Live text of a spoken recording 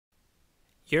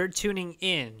You're tuning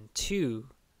in to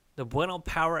the Bueno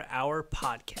Power Hour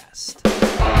podcast.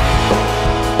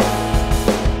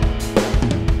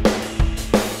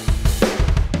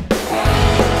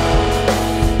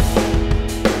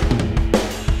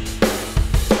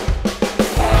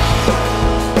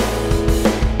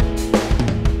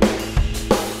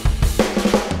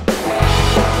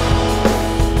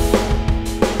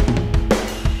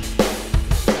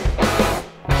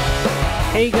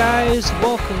 Hey guys,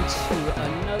 welcome to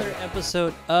another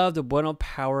episode of the Bueno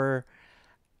Power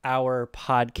Hour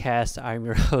podcast. I'm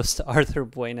your host, Arthur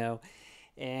Bueno,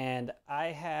 and I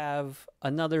have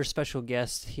another special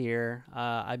guest here.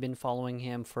 I've been following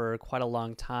him for quite a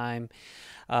long time.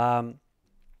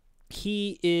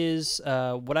 He is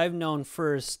what I've known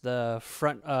first, the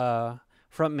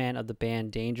frontman of the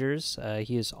band Dangers.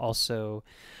 He is also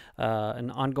an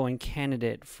ongoing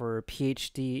candidate for a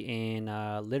PhD in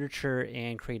literature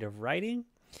and creative writing.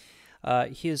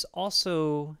 He is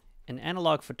also an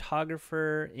analog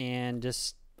photographer and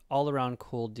just all-around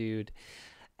cool dude.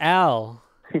 Al,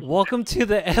 welcome to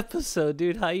the episode,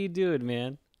 dude. How you doing,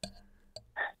 man?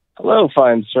 Hello,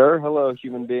 fine sir. Hello,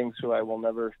 human beings who I will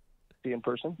never see in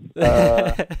person.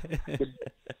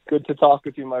 Good to talk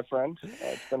with you, my friend.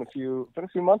 It's been a few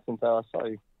months since I saw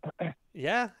you.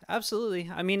 Yeah,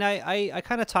 absolutely. I mean, I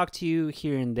kind of talked to you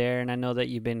here and there, and I know that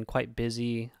you've been quite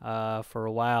busy for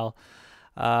a while,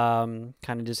 kind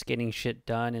of just getting shit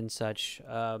done and such.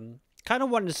 Kind of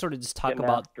wanted to sort of just talk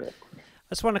about. I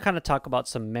just want to kind of talk about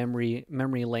some memory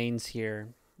lanes here.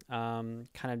 Kind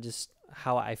of just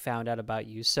how I found out about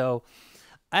you. So,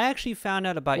 I actually found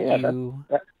out about you.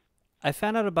 I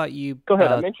found out about you. Go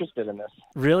ahead. I'm interested in this.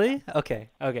 Really? Okay.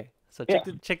 So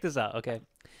check this out. Okay.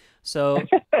 So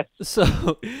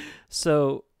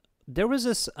there was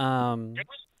this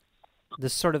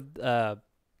this sort of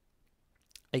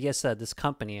this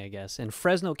company in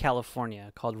Fresno,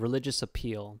 California called Religious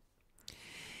Appeal,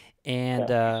 and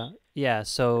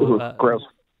gross.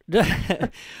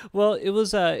 Well, it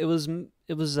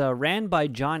was ran by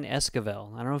John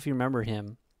Esquivel. I don't know if you remember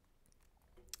him.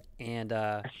 And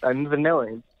I didn't even know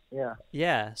him. Yeah.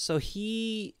 Yeah. So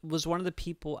he was one of the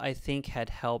people I think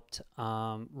had helped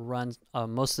run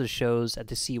most of the shows at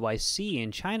the CYC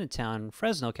in Chinatown,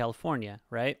 Fresno, California,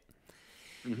 right?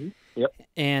 Mm-hmm. Yep.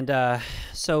 And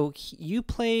so you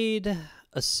played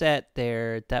a set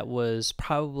there that was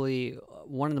probably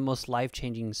one of the most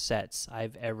life-changing sets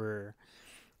I've ever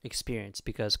experienced,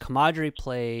 because Comadre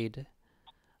played,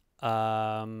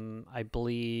 I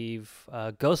believe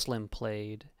Ghostland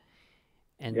played.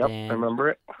 And then, I remember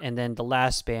it. And then the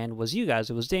last band was you guys.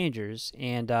 It was Dangers.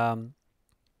 And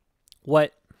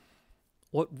what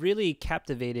really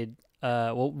captivated,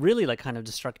 what really kind of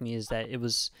just struck me is that it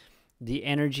was the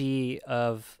energy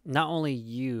of not only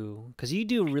you, because you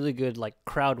do really good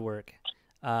crowd work.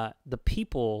 The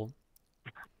people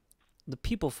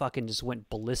fucking just went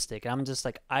ballistic. And I'm just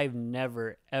I've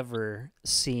never ever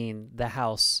seen the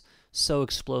house so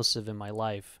explosive in my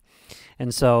life,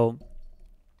 and so.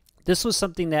 This was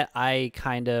something that I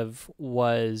kind of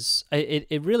was,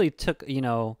 it really took,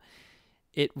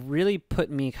 it really put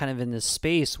me kind of in this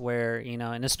space where,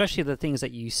 and especially the things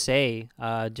that you say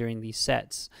during these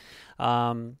sets.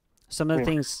 Some of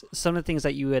the things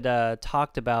that you had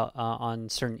talked about on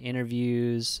certain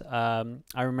interviews. I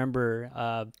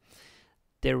remember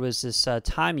there was this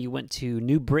time you went to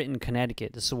New Britain,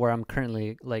 Connecticut. This is where I'm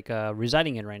currently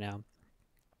residing in right now.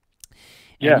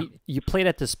 Yeah, you played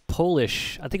at this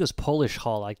Polish, I think it was Polish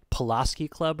hall, like Pulaski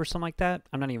Club or something like that.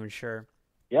 I'm not even sure.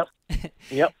 Yep,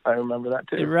 I remember that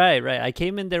too. Right. I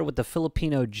came in there with the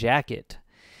Filipino jacket,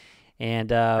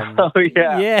 and oh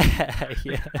yeah.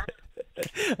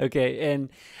 Okay,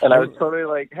 and I was totally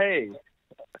like, hey,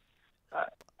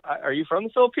 are you from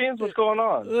the Philippines? What's going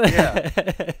on?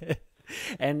 Yeah.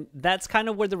 And that's kind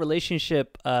of where the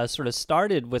relationship sort of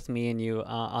started with me and you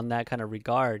on that kind of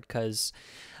regard, because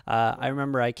I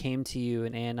remember I came to you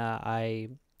and I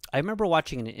remember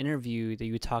watching an interview that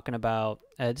you were talking about.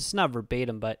 This is not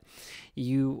verbatim, but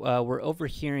you were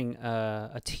overhearing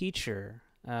a teacher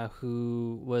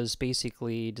who was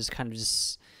basically just kind of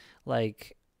just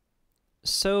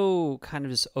so kind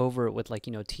of just over it with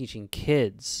teaching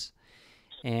kids.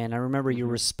 And I remember your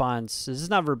response. This is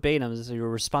not verbatim. Your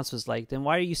response was then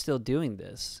why are you still doing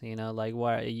this? Why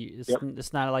are you?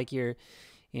 It's not like you're.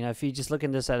 If you just look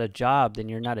at this at a job, then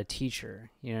you're not a teacher.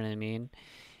 You know what I mean?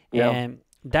 Yeah. And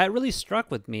that really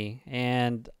struck with me.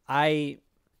 And I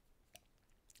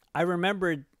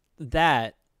remembered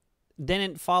that.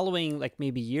 Then following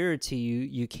maybe a year or two,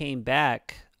 you came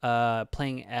back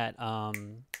playing at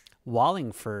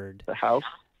Wallingford. The house.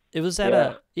 It was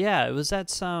at it was at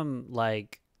some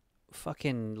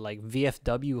fucking like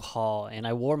VFW hall, and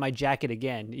I wore my jacket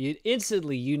again.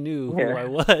 Instantly you knew who Yeah. I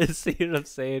was. You know what I'm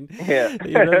saying? Yeah.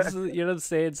 You know what I'm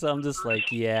saying? So I'm just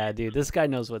like, yeah, dude, this guy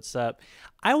knows what's up.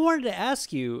 I wanted to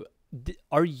ask you,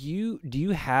 do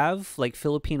you have like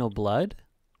Filipino blood?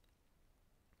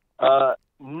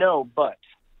 No, but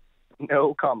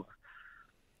no comma.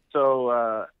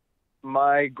 So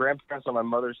my grandparents on my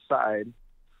mother's side,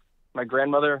 my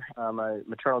grandmother, my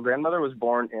maternal grandmother, was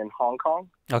born in Hong Kong,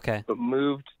 Okay. but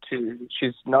moved to.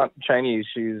 She's not Chinese.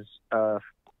 She's not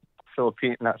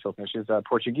Philippine. She's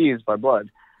Portuguese by blood,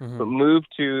 but moved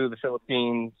to the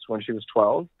Philippines when she was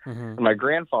 12. And my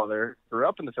grandfather grew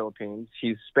up in the Philippines.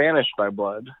 He's Spanish by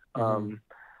blood,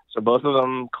 so both of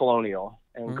them colonial,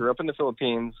 and grew up in the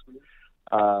Philippines.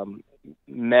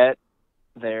 Met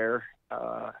there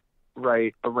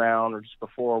right around or just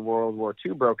before World War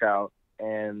II broke out,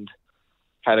 and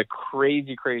had a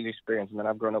crazy experience. And then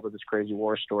I've grown up with this crazy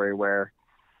war story where,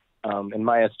 in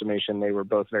my estimation, they were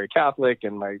both very Catholic,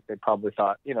 and they probably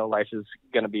thought, life is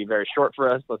going to be very short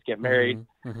for us. Let's get married.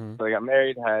 So they got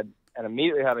married, and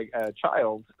immediately had a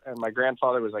child. And my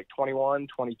grandfather was like 21,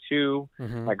 22.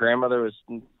 My grandmother was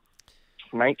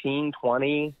 19,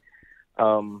 20.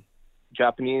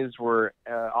 Japanese were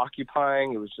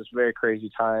occupying. It was just very crazy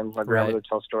times. My grandmother would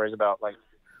tell stories about like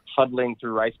huddling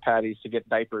through rice paddies to get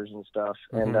diapers and stuff.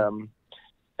 And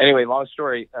anyway, long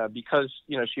story, because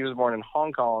she was born in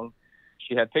Hong Kong,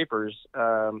 she had papers,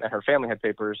 and her family had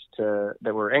papers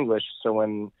that were English. So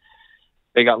when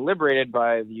they got liberated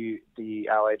by the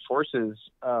Allied forces,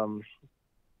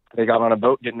 they got on a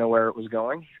boat, didn't know where it was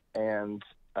going, and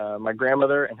my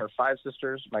grandmother and her 5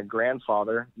 sisters, my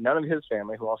grandfather, none of his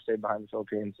family, who all stayed behind the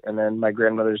Philippines, and then my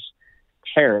grandmother's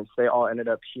parents, they all ended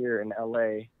up here in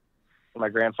LA. My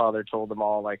grandfather told them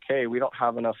all, like, hey, we don't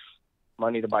have enough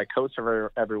money to buy coats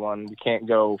for everyone. We can't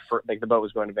go the boat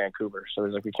was going to Vancouver. So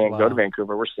there's like, we can't go to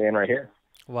Vancouver. We're staying right here.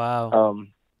 Wow.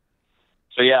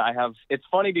 So yeah, it's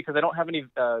funny because I don't have any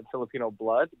Filipino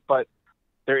blood, but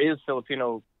there is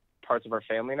Filipino parts of our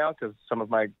family now, because some of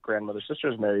my grandmother's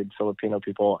sisters married Filipino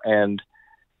people. And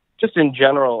just in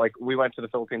general, like, we went to the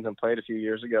Philippines and played a few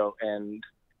years ago, and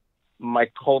my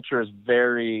culture is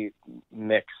very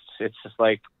mixed. It's just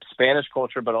like Spanish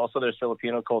culture, but also there's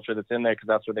Filipino culture that's in there because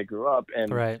that's where they grew up. And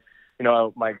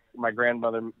my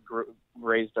grandmother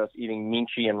raised us eating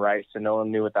minchi and rice, and no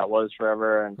one knew what that was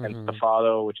forever. And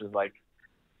estofado, which is like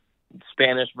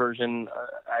Spanish version.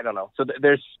 I don't know. So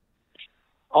there's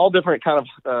all different kind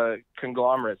of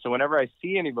conglomerates. So whenever I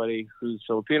see anybody who's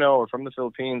Filipino or from the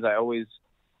Philippines, I always,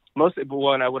 mostly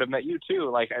when I would have met you too,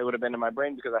 like, I would have been in my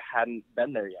brain because I hadn't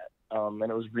been there yet. And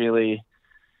it was really,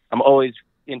 I'm always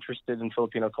interested in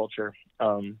Filipino culture.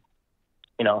 The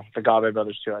Gabe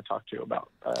brothers too, I talk to about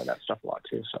that stuff a lot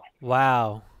too. So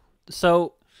wow.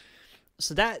 So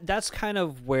that's kind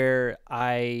of where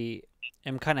I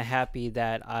am kind of happy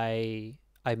that I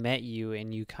met you,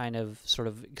 and you kind of sort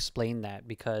of explained that,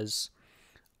 because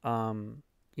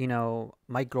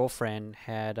my girlfriend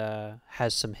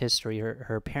has some history.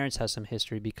 Her parents has some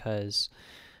history because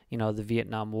the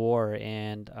Vietnam War,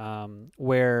 and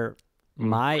where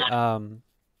my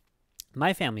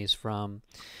family is from,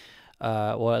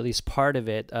 well, at least part of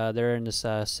it, they're in this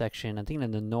section, I think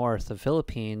in the north of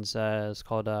Philippines. It's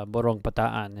called Borong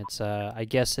Bataan. It's I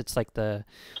guess it's like the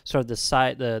sort of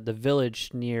the village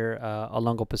near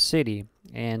Olongapo City.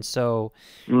 And so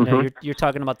you're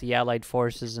talking about the Allied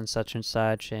forces and such, and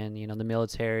the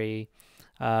military.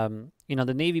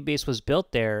 The Navy base was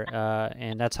built there,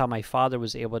 and that's how my father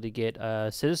was able to get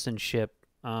citizenship,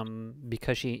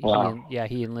 because he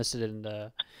enlisted in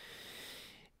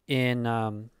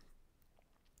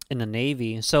the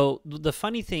Navy. So the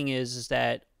funny thing is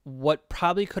that what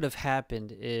probably could have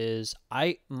happened is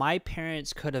my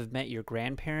parents could have met your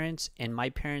grandparents, and my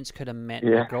parents could have met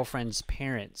my girlfriend's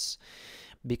parents,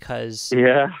 because you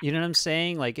know what I'm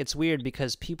saying? Like, it's weird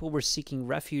because people were seeking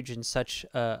refuge in such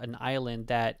an island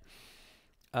that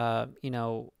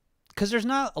because there's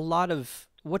not a lot of,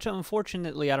 which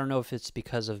unfortunately, I don't know if it's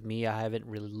because of me, I haven't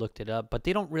really looked it up, but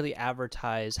they don't really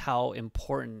advertise how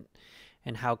important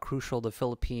and how crucial the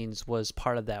Philippines was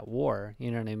part of that war.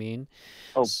 You know what I mean?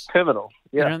 Oh, pivotal.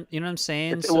 Yeah. You know what I'm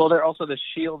saying? Well, they're also the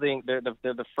shielding. They're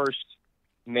the first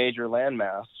major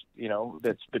landmass,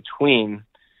 that's between,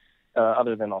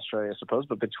 other than Australia, I suppose,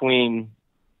 but between,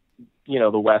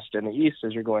 the West and the East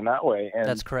as you're going that way. And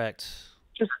that's correct.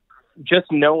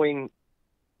 Just knowing,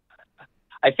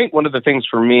 I think one of the things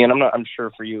for me, and I'm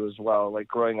sure for you as well, like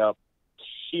growing up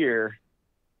here,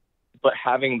 but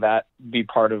having that be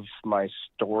part of my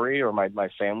story or my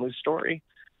family's story,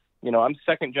 I'm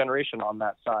second generation on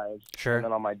that side. And Sure.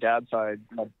 then on my dad's side,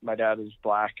 my dad is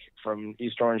black from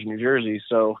East Orange, New Jersey.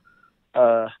 So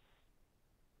uh,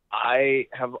 I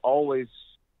have always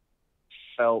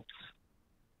felt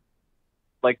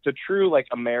like the true like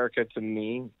America to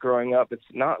me growing up. It's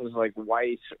not as like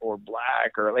white or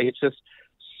black or like it's just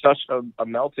such a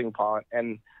melting pot.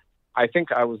 And I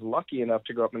think I was lucky enough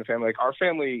to grow up in a family like our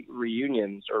family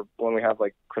reunions or when we have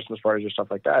like Christmas parties or stuff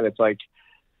like that. It's like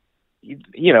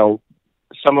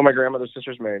some of my grandmother's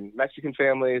sisters married Mexican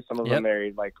families, some of them Yep.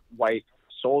 married like white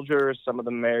soldiers, some of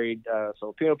them married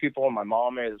Filipino people. My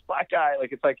mom married this black guy.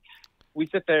 Like it's like we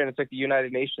sit there and it's like the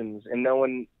United Nations, and no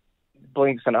one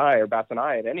blinks an eye or bats an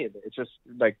eye at any of it. It's just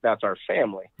like that's our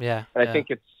family. Yeah. And I Yeah. think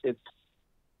it's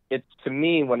to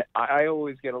me when I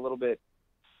always get a little bit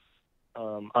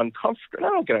uncomfortable. I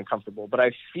don't get uncomfortable, but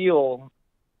I feel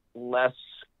less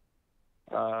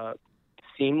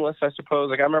seamless, I suppose.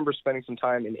 Like I remember spending some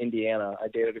time in Indiana. I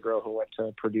dated a girl who went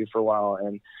to Purdue for a while,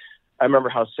 and I remember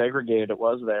how segregated it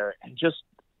was there, and just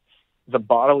the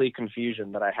bodily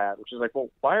confusion that I had, which is like, well,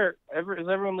 is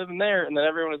everyone living there, and then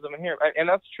everyone is living here? And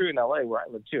that's true in LA where I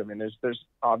live too. I mean, there's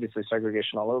obviously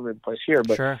segregation all over the place here,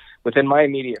 but Sure. within my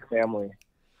immediate family,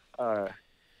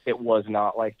 it was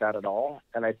not like that at all.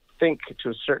 And I think to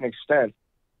a certain extent,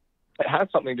 it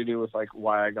had something to do with like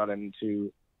why I got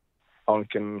into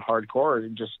punk and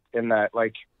hardcore, just in that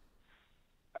like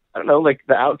I don't know, like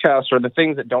the outcasts or the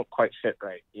things that don't quite fit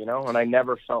right, and I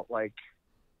never felt like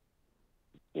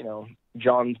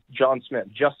John Smith,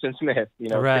 Justin Smith,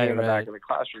 Right, sitting in the right. back of the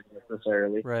classroom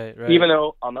necessarily. Right. Right. Even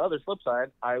though on the other flip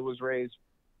side, I was raised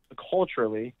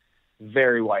culturally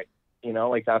very white.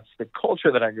 Like that's the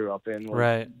culture that I grew up in, was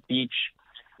Right. beach,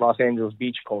 Los Angeles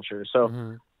beach culture. So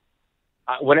Mm-hmm.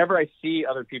 whenever I see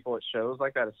other people at shows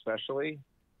like that, especially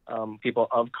people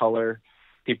of color,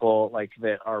 people like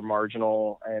that are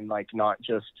marginal and like not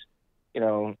just,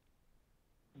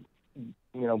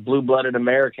 blue-blooded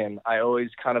American, I always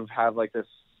kind of have like this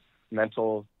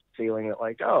mental feeling that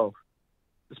like, oh,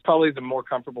 it's probably the more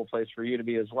comfortable place for you to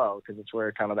be as well, because it's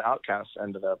where kind of the outcasts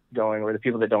ended up going, or the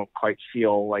people that don't quite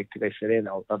feel like they fit in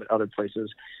other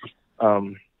places.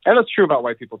 And that's true about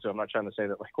white people too. I'm not trying to say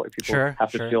that like white people Sure,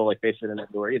 have to sure. feel like they fit in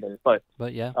everywhere either, but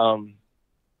yeah.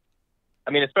 I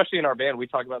mean, especially in our band, we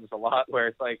talk about this a lot, where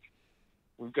it's like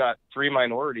we've got 3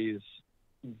 minorities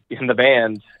in the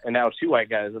band and now 2 white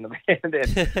guys in the band.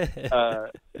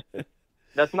 And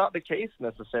that's not the case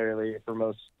necessarily for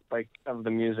most like of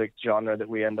the music genre that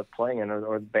we end up playing in,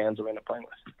 or the bands that we end up playing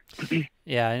with.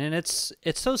 Yeah, and it's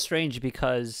so strange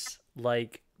because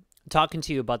like talking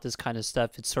to you about this kind of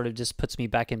stuff, it sort of just puts me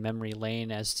back in memory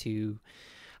lane as to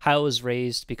how I was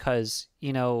raised, because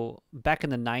back in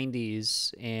the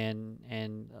 90s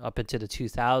and up into the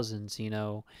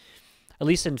 2000s, at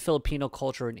least in Filipino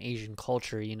culture and Asian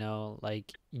culture,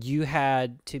 like you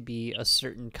had to be a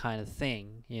certain kind of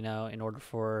thing, in order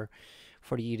for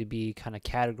you to be kind of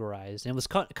categorized. And it was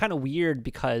kind of weird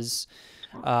because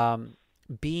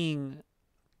being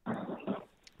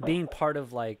part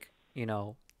of like,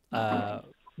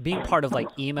 being part of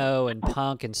like emo and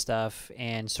punk and stuff,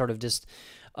 and sort of just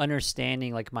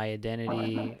understanding like my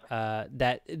identity,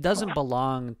 that it doesn't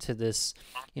belong to this,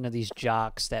 these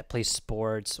jocks that play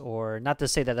sports, or not to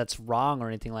say that that's wrong or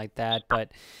anything like that,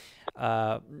 but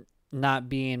not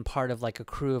being part of like a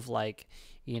crew of like,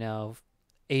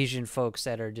 Asian folks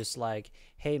that are just like,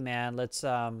 hey man, let's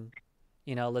go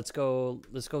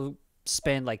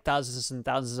spend like thousands and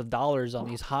thousands of dollars on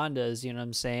these Hondas, you know what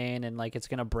I'm saying? And like, it's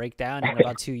going to break down in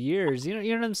about 2 years. You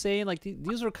know what I'm saying? Like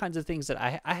these were kinds of things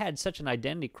that I had such an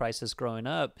identity crisis growing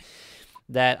up,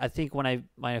 that I think when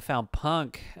I found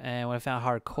punk and when I found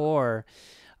hardcore,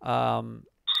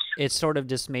 it sort of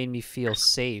just made me feel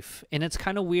safe. And it's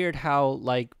kind of weird how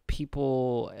like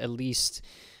people, at least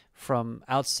from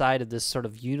outside of this sort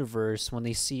of universe, when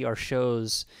they see our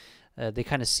shows, they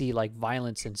kind of see like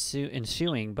violence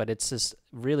ensuing, but it's just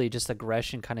really just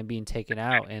aggression kind of being taken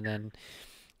out, and then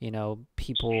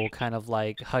people kind of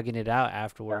like hugging it out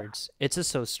afterwards. It's just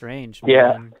so strange,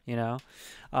 man.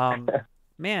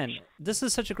 Man, this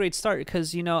is such a great start,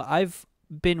 because I've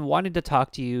been wanting to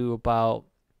talk to you about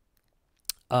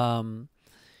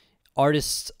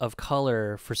artists of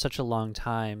color for such a long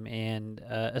time, and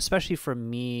especially for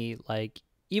me, like,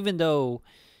 even though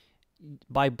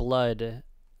by blood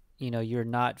you're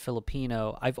not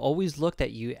Filipino, I've always looked at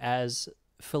you as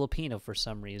Filipino for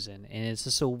some reason, and it's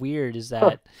just so weird. Is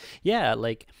that yeah,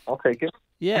 like I'll take it.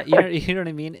 Yeah, you know what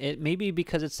I mean? It maybe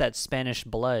because it's that Spanish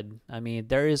blood. I mean,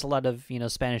 there is a lot of,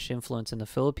 Spanish influence in the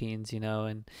Philippines,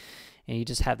 and you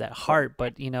just have that heart,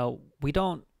 but we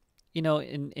don't,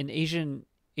 in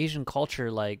Asian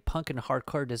culture, like punk and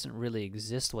hardcore, doesn't really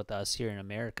exist with us here in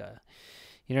America.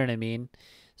 You know what I mean?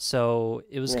 So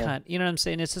it was Yeah. kind, you know what I'm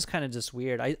saying? It's just kind of just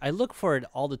weird. I look for it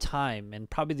all the time, and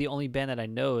probably the only band that I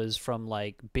know is from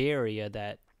like Bay Area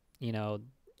that, you know,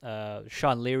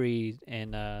 Sean Leary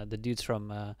and the dudes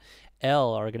from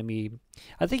L are gonna be.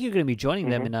 I think you're gonna be joining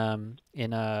them Hmm.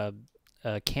 in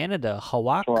Canada,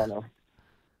 Hawak. Toronto.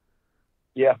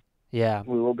 Yeah, Yeah,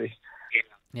 we will be.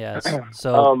 yes.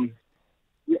 So um,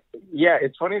 yeah, yeah,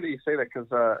 it's funny that you say that because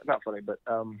not funny, but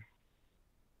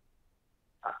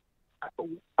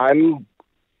I'm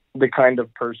the kind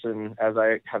of person, as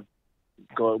I have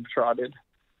globetrotted,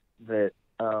 that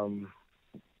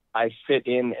I fit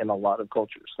in a lot of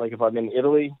cultures. Like if I'm in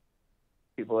Italy,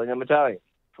 people think I'm Italian.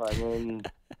 If I'm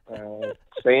in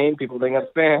Spain, people think I'm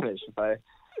Spanish.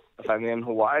 If I'm in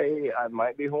Hawaii, I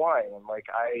might be Hawaiian. Like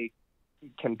I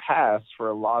can pass for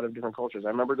a lot of different cultures. I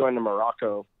remember going to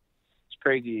Morocco. It's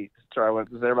crazy. So I was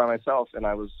there by myself, and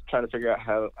I was trying to figure out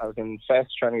how I was in Fes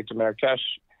trying to get to Marrakesh.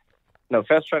 No,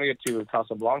 Fes trying to get to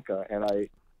Casablanca, and I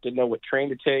didn't know what train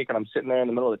to take. And I'm sitting there in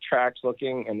the middle of the tracks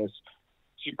looking, and this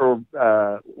super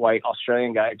white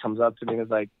Australian guy comes up to me and is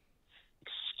like,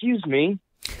 "Excuse me,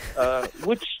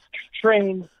 which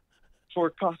train for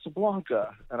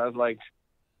Casablanca?" And I was like,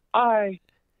 "I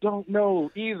don't know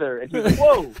either." And he's like,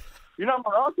 "Whoa, you're not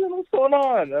Moroccan? What's going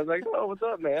on?" And I was like, "Oh, what's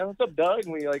up, man? What's up, Doug?"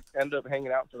 And we like ended up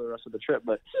hanging out for the rest of the trip.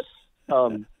 But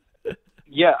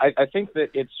yeah, I think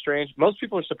that it's strange. Most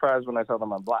people are surprised when I tell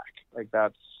them I'm black. Like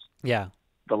that's yeah,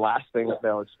 the last thing that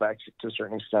they'll expect to a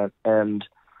certain extent. And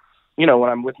you know, when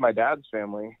I'm with my dad's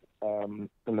family, in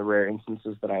the rare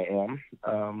instances that I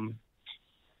am,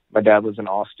 my dad lives in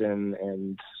Austin,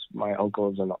 and my uncle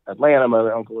lives in Atlanta. My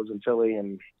other uncle lives in Philly,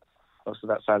 and most of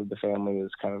that side of the family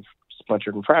is kind of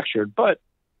splintered and fractured. But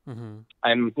mm-hmm.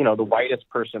 I'm, you know, the whitest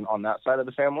person on that side of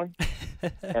the family.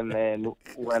 And then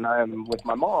when I'm with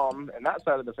my mom and that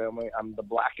side of the family, I'm the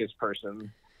blackest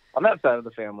person on that side of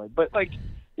the family. But like,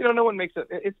 you know, no one makes it.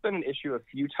 It's been an issue a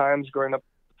few times growing up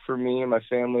for me and my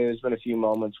family. There's been a few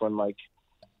moments when like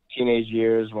teenage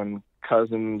years when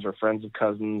cousins or friends of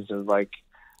cousins have like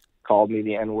called me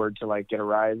the N-word to like get a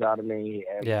rise out of me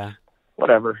and Yeah,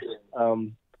 whatever.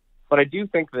 But I do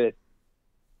think that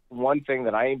one thing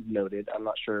that I noted, I'm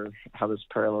not sure how this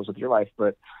parallels with your life,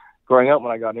 but growing up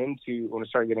when I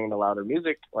started getting into louder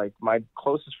music, like my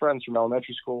closest friends from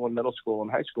elementary school and middle school and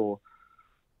high school,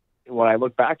 when I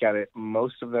look back at it,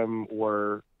 most of them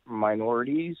were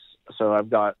minorities. So I've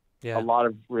got yeah. a lot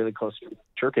of really close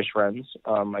Turkish friends.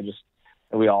 And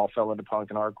we all fell into punk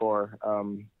and hardcore.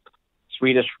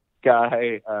 Swedish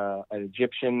guy, an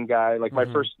Egyptian guy. Like my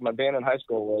band in high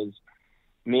school was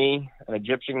me, an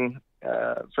Egyptian,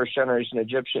 first generation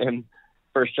Egyptian,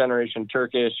 first generation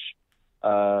Turkish,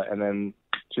 and then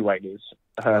two white dudes.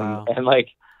 Wow. And like,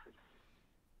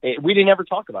 we didn't ever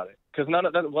talk about it because none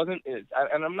of that wasn't it.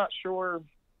 And I'm not sure.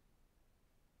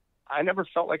 I never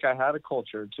felt like I had a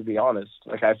culture, to be honest.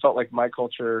 Like I felt like my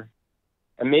culture,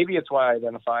 and maybe it's why I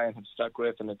identify and have stuck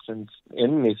with, and it's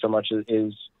in me so much,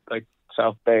 is like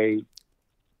South Bay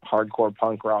hardcore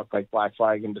punk rock, like Black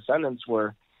Flag and Descendants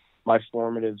were my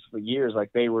formative years.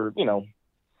 Like they were, you know,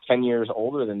 10 years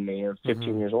older than me or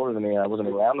 15 years older than me. I wasn't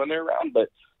around when they were around, but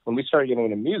when we started getting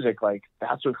into music, like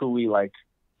that's who we like.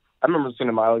 I remember listening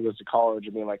to Miley Goes to College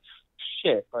and being like,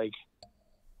 shit, like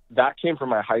that came from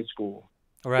my high school.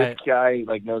 Right. This guy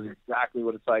like knows exactly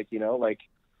what it's like, you know, like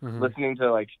listening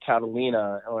to like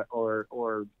Catalina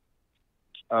or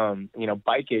you know,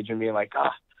 Bike Age and being like,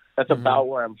 that's about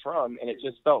where I'm from. And it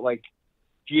just felt like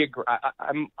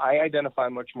I identify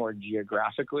much more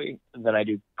geographically than I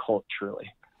do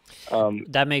culturally.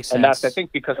 That makes sense. And that's, I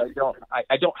think, because I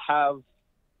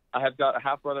have got a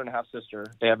half brother and a half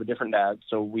sister. They have a different dad,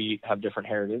 so we have different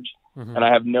heritage. And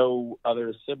I have no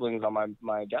other siblings on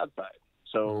my dad's side.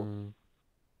 So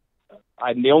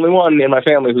I'm the only one in my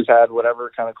family who's had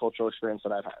whatever kind of cultural experience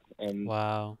that I've had. And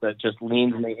wow, that just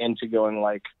leans me into going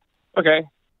like, okay,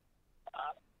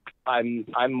 I'm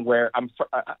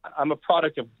a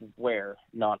product of where,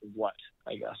 not what,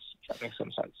 I guess, if that makes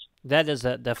some sense. that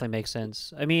definitely makes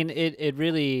sense. I mean, it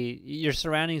really, your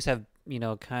surroundings have, you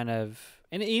know, kind of,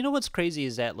 and you know what's crazy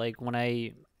is that like when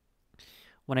I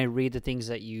read the things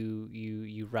that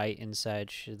you write and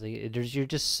such, you're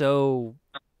just so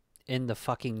in the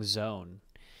fucking zone.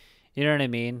 You know what I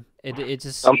mean? It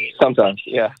just sometimes,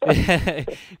 yeah.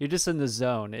 You're just in the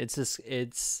zone.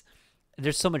 It's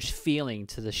there's so much feeling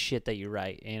to the shit that you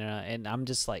write, you know, and I'm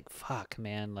just like, fuck,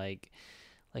 man, like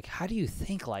how do you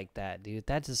think like that, dude?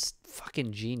 That's just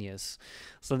fucking genius.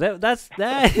 So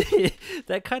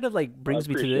that kind of like brings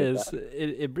me to this.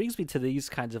 It brings me to these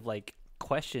kinds of like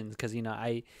questions because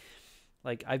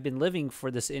I've been living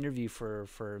for this interview for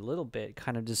a little bit,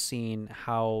 kind of just seeing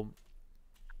how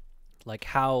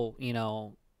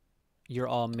you're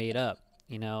all made up,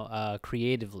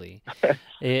 creatively.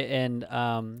 And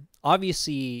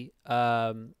obviously,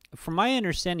 from my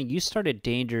understanding, you started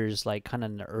Dangers like kind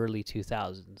of in the early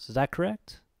 2000s. Is that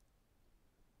correct?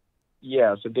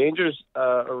 Yeah, so Dangers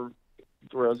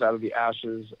rose out of the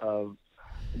ashes of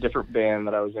a different band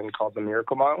that I was in called the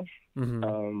Miracle Mile.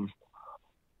 Mm-hmm.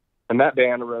 And that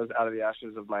band arose out of the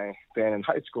ashes of my band in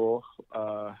high school,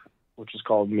 which is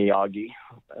called Miyagi,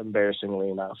 embarrassingly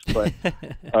enough. But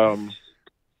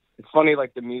it's funny,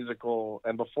 like the musical,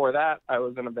 and before that, I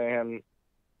was in a band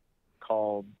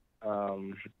called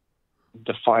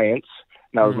Defiance.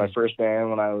 And that was my first band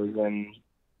when I was in,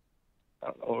 I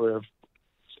don't know, we were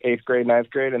 8th grade, 9th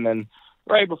grade. And then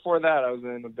right before that, I was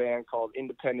in a band called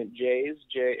Independent Jays,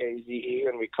 Jaze,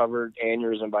 and we covered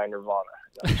Aneurysm by Nirvana.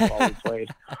 That's all we played.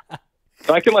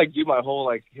 So I can like do my whole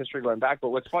like history going back. But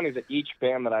what's funny is that each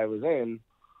band that I was in,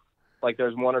 like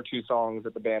there's 1 or 2 songs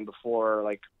that the band before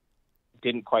like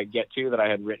didn't quite get to that I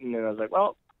had written, and I was like,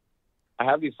 well, I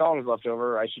have these songs left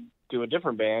over. I should do a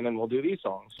different band, and we'll do these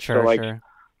songs. Sure, so like, sure.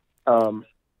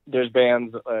 There's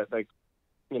bands like,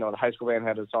 the high school band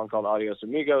had a song called Adios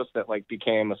Amigos that like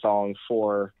became a song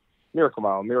for Miracle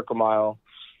Mile. Miracle Mile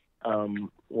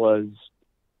was.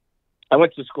 I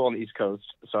went to school on the East Coast,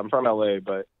 so I'm from LA,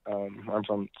 but I'm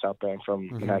from South Bay, from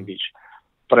Manhattan Beach.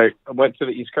 But I went to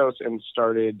the East Coast and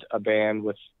started a band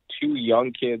with 2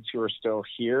 young kids who are still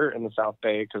here in the South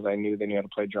Bay because I knew they knew how to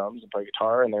play drums and play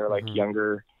guitar, and they were like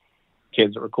younger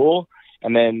kids that were cool.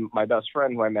 And then my best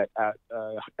friend, who I met at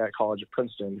college at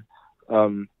Princeton,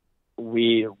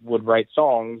 we would write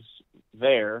songs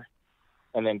there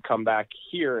and then come back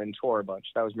here and tour a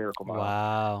bunch. That was Miracle Mile.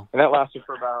 Wow. And that lasted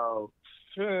for about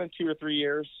 2 or 3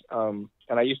 years. And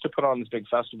I used to put on this big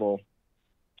festival.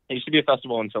 It used to be a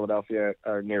festival in Philadelphia,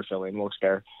 or near Philly, in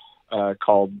Wilkes-Barre,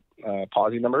 called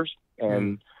Posy Numbers.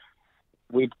 And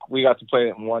we got to play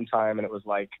it one time, and it was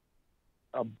like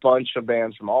a bunch of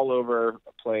bands from all over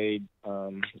played.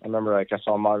 I remember like I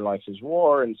saw Modern Life is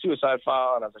War and Suicide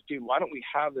File, and I was like, dude, why don't we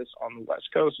have this on the West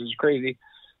Coast? This is crazy.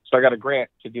 So I got a grant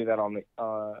to do that on the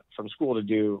from school to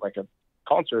do like a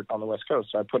concert on the West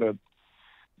Coast. So I put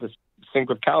this Sync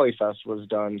with Cali Fest was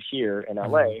done here in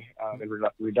LA, in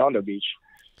Redondo Beach.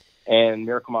 And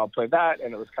Miracle Mile played that,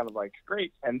 and it was kind of like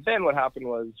great. And then what happened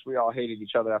was we all hated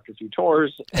each other after a few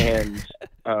tours, and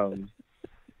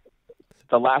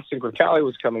the last Sync with Cali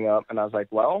was coming up, and I was like,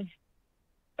 well,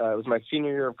 it was my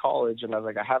senior year of college, and I was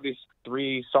like, I have these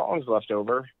 3 songs left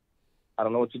over. I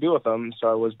don't know what to do with them.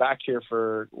 So I was back here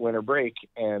for winter break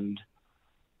and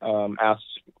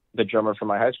asked the drummer for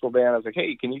my high school band. I was like,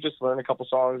 hey, can you just learn a couple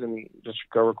songs and just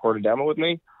go record a demo with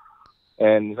me?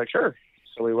 And he's like, sure.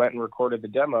 So we went and recorded the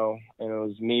demo, and it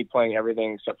was me playing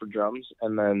everything except for drums,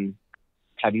 and then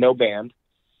had no band.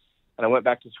 And I went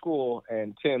back to school,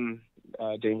 and Tim,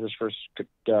 Danger's first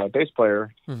bass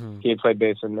player, he had played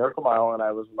bass in Miracle Mile, and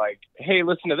I was like, hey,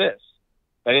 listen to this.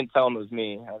 I didn't tell him it was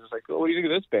me. I was just like, oh, what do you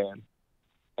think of this band?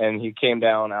 And he came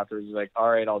down afterwards. He's like, all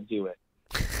right, I'll do it.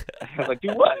 I was like,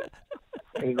 do what?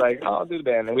 And he's like, oh, I'll do the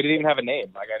band. And we didn't even have a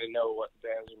name. Like, I didn't know what the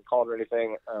band was called or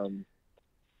anything. And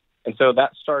so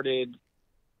that started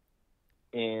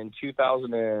in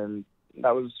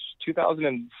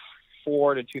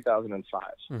 2004 to 2005.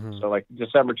 So like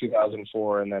December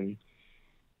 2004. And then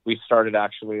we started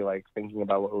actually like thinking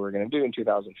about what we were going to do in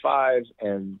 2005.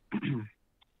 And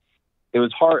it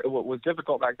was hard. What was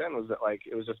difficult back then was that like,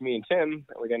 it was just me and Tim,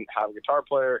 and we didn't have a guitar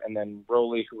player. And then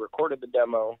Roley, who recorded the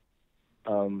demo,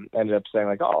 ended up saying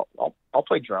like, oh, I'll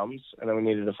play drums. And then we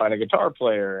needed to find a guitar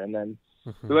player. And then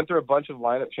we went through a bunch of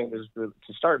lineup changes to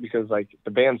start, because like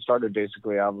the band started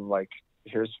basically out of like,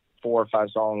 here's 4 or 5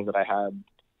 songs that I had.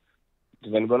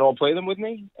 Does anyone want to play them with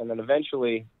me? And then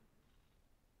eventually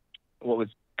what was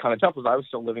kind of tough was I was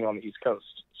still living on the East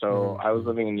Coast. So I was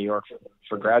living in New York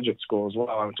for graduate school as well.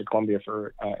 I went to Columbia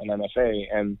for an MFA,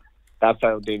 and that's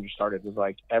how Danger started. It was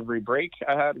like every break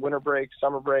I had, winter break,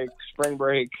 summer break, spring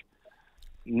break,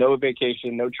 no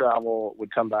vacation, no travel,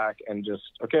 would come back and just,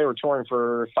 okay, we're touring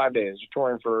for 5 days, we're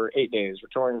touring for 8 days, we're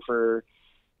touring for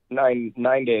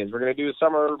nine days. We're going to do a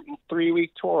summer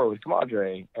 3-week tour with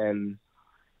Comadre. And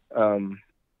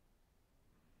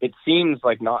it seems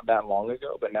like not that long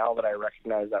ago, but now that I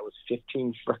recognize that was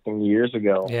 15 freaking years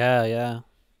ago. Yeah.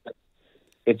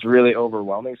 It's really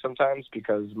overwhelming sometimes,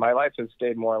 because my life has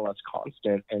stayed more or less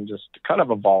constant and just kind of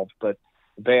evolved, but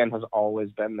the band has always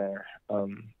been there.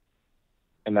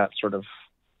 And that sort of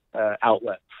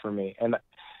outlet for me. And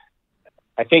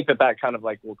I think that kind of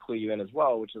like will clue you in as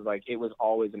well, which is like, it was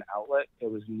always an outlet.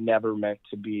 It was never meant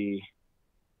to be,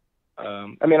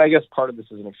 I mean, I guess part of this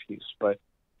is an excuse, but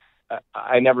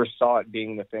I never saw it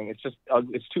being the thing. It's just,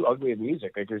 it's too ugly of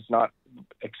music. Like, it's not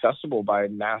accessible by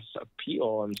mass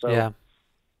appeal. And so Yeah.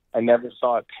 I never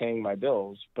saw it paying my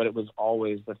bills, but it was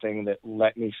always the thing that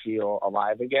let me feel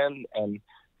alive again. And,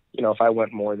 you know, if I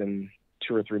went more than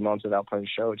 2 or 3 months without playing a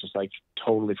show, it just like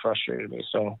totally frustrated me.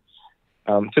 So,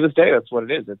 to this day, that's what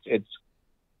it is. It's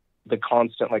the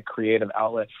constant like creative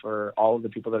outlet for all of the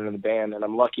people that are in the band. And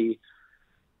I'm lucky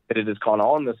that it has gone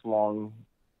on this long,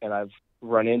 and I've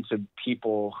run into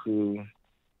people who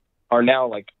are now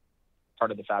like part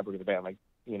of the fabric of the band. Like,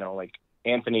 you know, like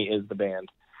Anthony is the band,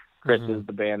 Chris is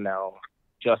the band now,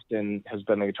 Justin has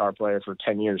been the guitar player for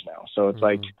 10 years now. So it's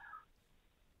like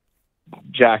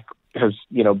Jack has,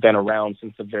 you know, been around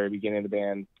since the very beginning of the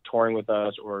band, touring with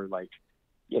us, or like,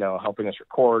 you know, helping us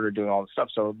record or doing all this stuff.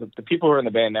 So the people who are in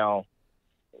the band now,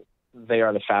 they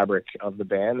are the fabric of the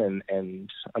band, and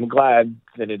I'm glad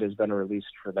that it has been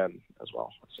released for them as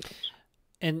well.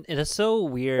 And it's so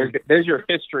weird. There's your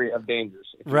history of dangers.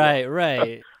 Right,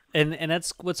 right. And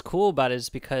that's what's cool about it, is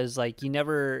because like you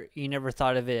never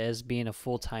thought of it as being a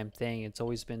full-time thing. It's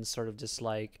always been sort of just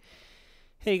like,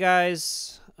 hey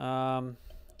guys,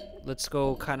 let's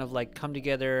go kind of like come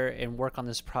together and work on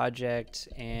this project,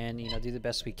 and, you know, do the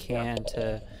best we can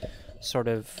to sort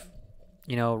of,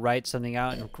 you know, write something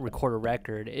out and record a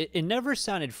record. It never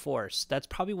sounded forced. That's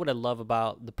probably what I love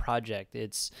about the project.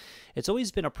 It's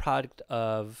always been a product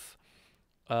of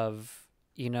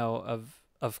you know,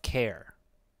 of care,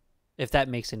 if that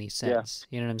makes any sense.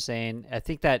 You know what I'm saying? I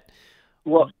think that,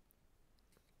 well,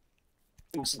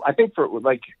 I think for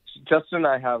like Justin and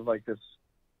I have like this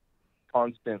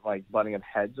constant like butting of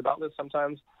heads about this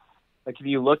sometimes. Like, if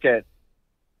you look at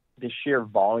the sheer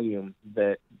volume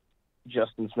that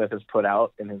Justin Smith has put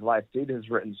out in his life, dude has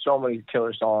written so many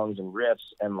killer songs and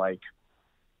riffs, and like,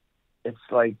 it's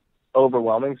like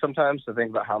overwhelming sometimes to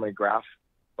think about how many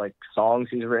like songs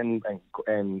he's written,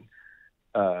 and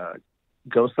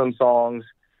Ghostland songs.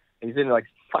 He's in like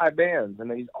 5 bands,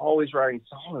 and then he's always writing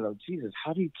songs. Oh, Jesus,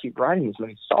 how do you keep writing this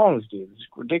many songs, dude? It's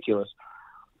ridiculous.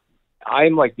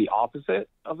 I'm like the opposite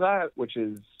of that, which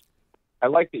is, I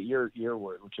like that your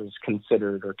word, which is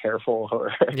considered or careful,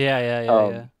 or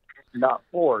yeah. Not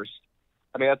forced.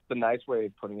 I mean, that's the nice way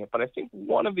of putting it. But I think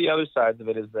one of the other sides of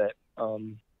it is that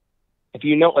if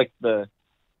you know like the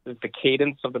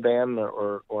cadence of the band,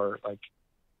 or like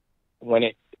when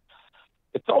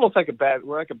it's almost like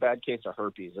we're like a bad case of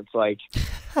herpes. It's like,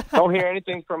 don't hear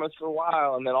anything from us for a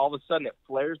while, and then all of a sudden it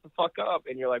flares the fuck up,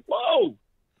 and you're like, whoa,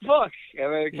 fuck,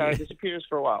 and then it kind of disappears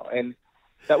for a while. And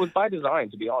that was by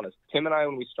design, to be honest. Tim and I,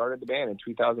 when we started the band in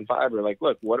 2005, were like,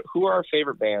 look, who are our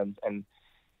favorite bands, and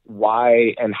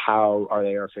why and how are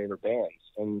they our favorite bands?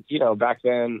 And, you know, back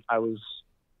then I was,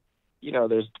 you know,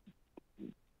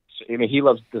 he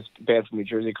loves this band from New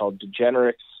Jersey called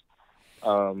Degenerates.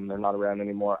 They're not around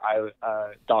anymore.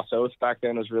 Das Oath back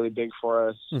then was really big for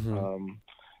us.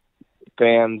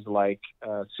 Bands like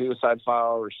Suicide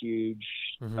File were huge.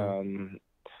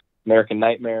 American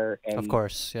Nightmare, and of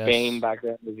course, yes. Bane back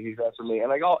then was a huge band for me. And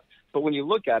like but when you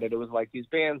look at it, it was like these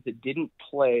bands that didn't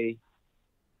play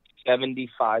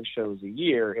 75 shows a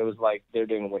year. It was like, they're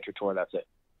doing a winter tour. That's it.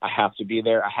 I have to be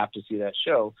there. I have to see that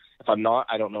show. If I'm not,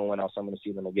 I don't know when else I'm going to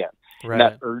see them again. Right. And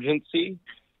that urgency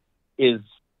is,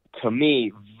 to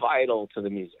me, vital to the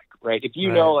music, right? If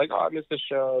you know, like, oh, I missed the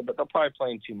show, but they'll probably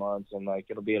play in 2 months, and like,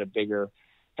 it'll be at a bigger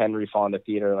Henry Fonda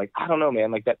theater. Like, I don't know,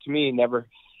 man. Like, that to me never,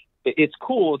 it's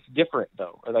cool. It's different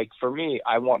though. Like, for me,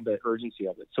 I want the urgency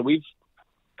of it. So we've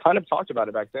kind of talked about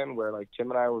it back then, where like Tim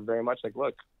and I were very much like,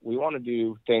 look, we want to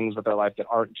do things with our life that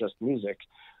aren't just music.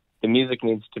 The music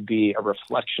needs to be a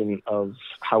reflection of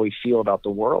how we feel about the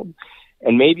world.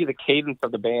 And maybe the cadence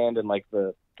of the band and like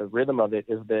the rhythm of it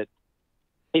is that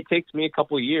it takes me a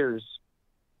couple of years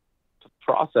to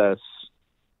process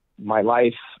my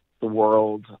life, the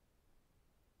world,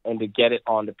 and to get it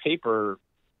onto paper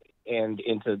and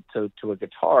into a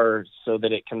guitar, so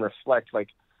that it can reflect like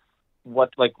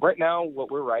what, like right now,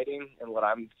 what we're writing and what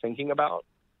I'm thinking about.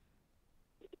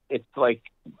 It's like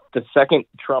the second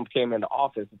Trump came into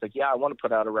office, it's like, yeah, I want to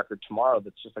put out a record tomorrow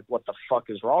that's just like, what the fuck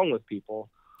is wrong with people?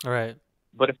 All right.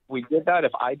 But if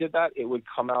I did that, it would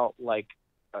come out like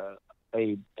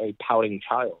a pouting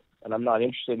child. And I'm not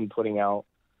interested in putting out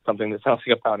something that sounds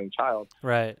like a pouting child.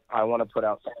 Right. I want to put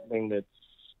out something that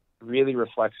really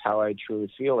reflects how I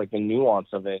truly feel, like the nuance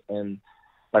of it, and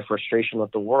my frustration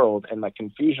with the world, and my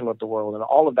confusion with the world, and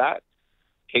all of that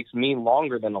takes me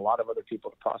longer than a lot of other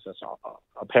people to process,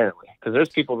 apparently. Because there's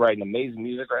people writing amazing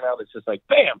music right now that's just like,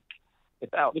 bam,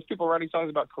 it's out. There's people writing songs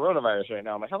about coronavirus right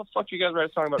now. I'm like, how the fuck do you guys write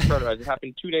a song about coronavirus? It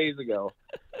happened 2 days ago.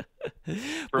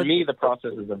 For me, the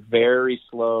process is a very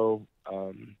slow,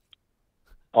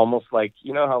 almost like,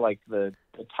 you know how like the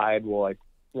tide will like,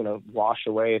 you know, wash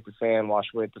away at the sand,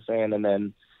 and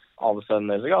then all of a sudden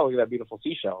there's like, oh, look at that beautiful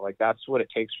seashell. Like, that's what it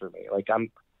takes for me. Like,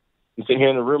 I'm sitting here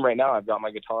in the room right now. I've got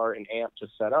my guitar and amp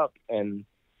just set up, and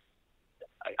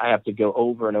I have to go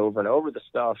over and over and over the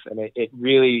stuff, and it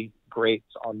really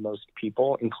grates on most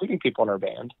people, including people in our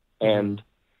band. And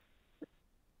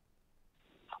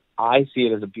I see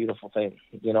it as a beautiful thing.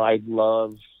 You know, I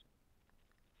love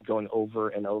going over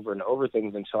and over and over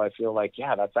things until I feel like,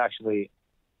 yeah, that's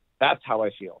how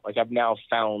I feel. Like, I've now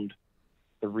found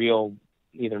the real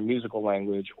either musical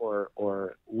language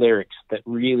or lyrics that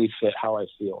really fit how I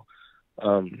feel.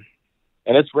 And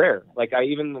it's rare. Like,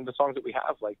 even the songs that we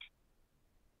have, like,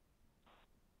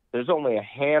 there's only a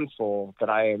handful that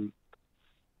I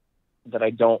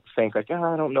don't think like, oh,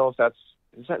 I don't know if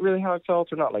is that really how I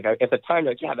felt or not? Like, at the time,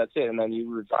 like, yeah, that's it. And then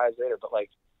you revise later. But like,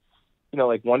 you know,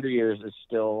 like Wonder Years is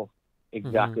still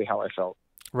exactly how I felt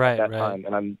at that time.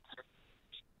 And I'm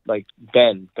like,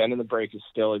 Ben in the Break is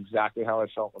still exactly how I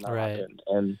felt when that happened.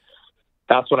 And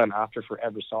that's what I'm after for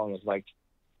every song, is like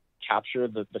capture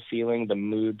the feeling, the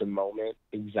mood, the moment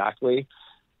exactly.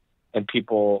 And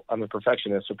people, I'm a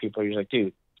perfectionist, so people are usually like,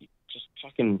 dude, just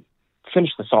fucking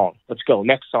finish the song. Let's go.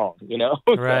 Next song, you know?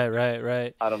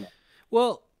 Right. I don't know.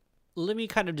 Well, let me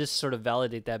kind of just sort of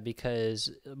validate that,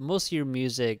 because most of your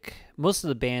music, most of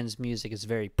the band's music is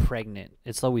very pregnant.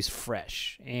 It's always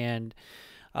fresh. And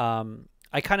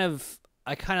I kind of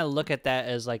look at that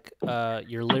as like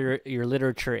your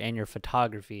literature and your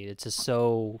photography. It's just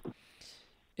so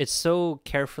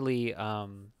carefully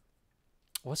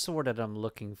what's the word that I'm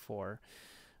looking for?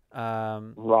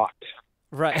 Rocked.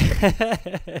 Right.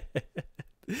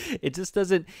 It just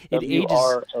doesn't. It ages.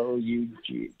 WROUG.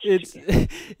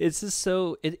 It's just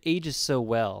so, it ages so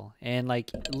well. And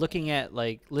like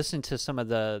listen to some of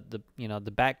the you know,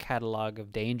 the back catalog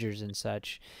of Dangers and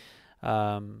such.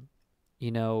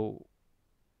 You know,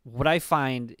 what I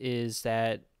find is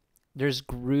that there's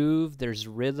groove, there's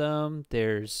rhythm,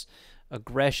 there's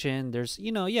aggression, there's,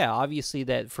 you know, yeah, obviously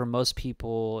that for most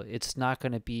people it's not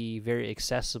going to be very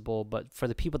accessible, but for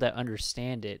the people that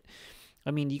understand it,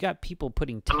 I mean, you got people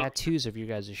putting tattoos of your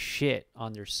guys' shit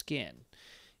on their skin.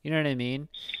 You know what I mean?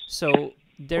 So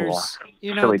there's,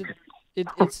 you know,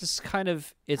 it's just kind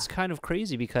of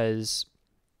crazy, because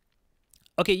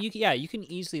okay, you can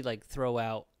easily like throw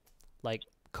out like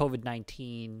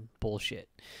COVID-19 bullshit,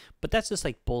 but that's just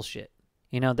like bullshit.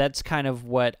 You know, that's kind of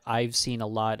what I've seen a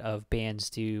lot of bands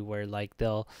do, where like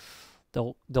they'll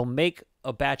make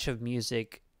a batch of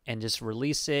music and just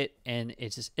release it, and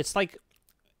it's like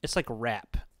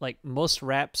rap. Like, most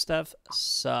rap stuff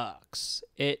sucks.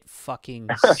 It fucking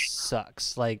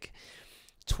sucks. Like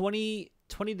 20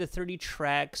 to 30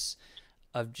 tracks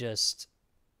of just,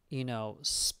 you know,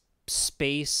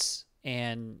 space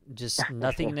and just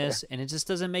nothingness, and it just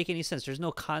doesn't make any sense. There's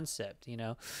no concept, you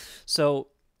know? So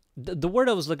the word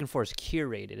I was looking for is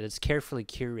curated. It's carefully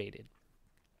curated.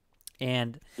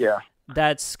 And yeah,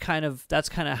 that's kind of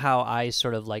how I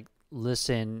sort of like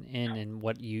listen in, and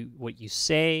what you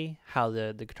say, how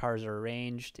the guitars are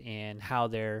arranged, and how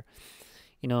they're,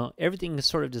 you know, everything is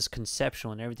sort of just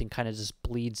conceptual, and everything kind of just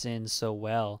bleeds in so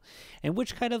well. And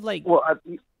which kind of like, well,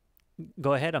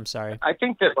 go ahead. I'm sorry. I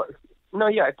think that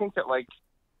like,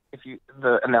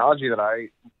 the analogy that I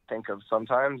think of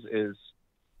sometimes is,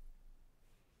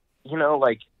 you know,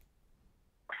 like,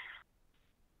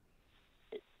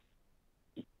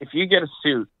 if you get a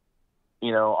suit,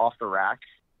 you know, off the rack,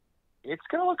 it's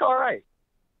going to look all right.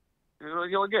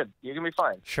 You'll look good. You're going to be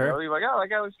fine. Sure. You know, you're like, oh, that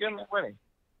guy looks good, I'm winning.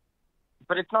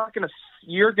 But it's not going to,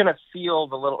 you're going to feel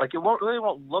the little, like, it won't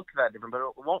look that different, but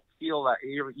it won't feel that,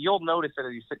 you'll notice it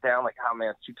as you sit down, like, oh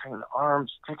man, it's too tight in the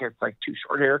arms, I think it's like too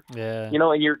short here. Yeah. You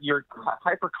know, and you're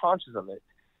hyper conscious of it.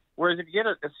 Whereas if you get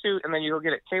a suit and then you go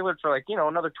get it tailored for like, you know,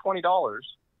 another $20,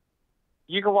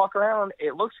 you can walk around,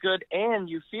 it looks good, and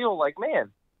you feel like,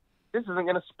 man, this isn't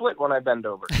going to split when I bend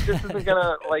over. This isn't going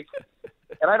to, like,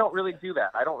 and I don't really do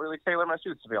that. I don't really tailor my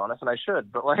suits, to be honest, and I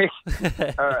should. But, like,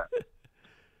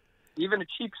 even a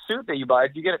cheap suit that you buy,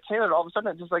 if you get it tailored, all of a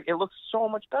sudden, it's just, like, it looks so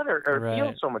much better, or it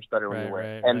feels so much better when you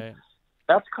wear it. And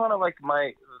that's kind of, like,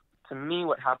 to me,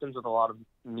 what happens with a lot of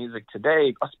music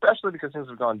today, especially because things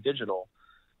have gone digital,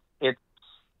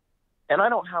 and I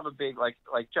don't have a big, like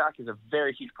Jack is a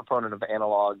very huge proponent of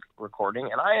analog recording,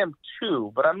 and I am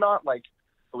too, but I'm not like,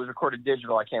 it was recorded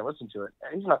digital, I can't listen to it.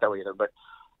 He's not that way either, but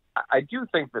I do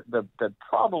think that the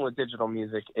problem with digital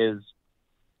music is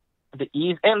the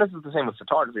ease, and this is the same with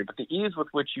photography, but the ease with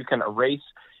which you can erase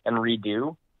and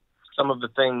redo some of the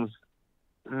things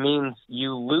means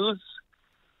you lose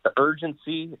the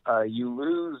urgency, you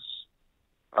lose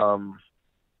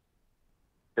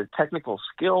the technical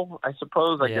skill, I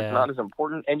suppose. Like, it's not as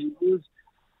important, and you lose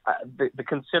the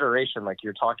consideration, like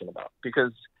you're talking about.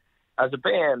 Because as a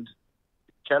band,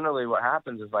 generally what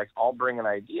happens is, like, I'll bring an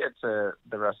idea to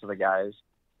the rest of the guys,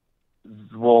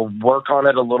 we'll work on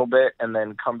it a little bit, and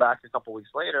then come back a couple weeks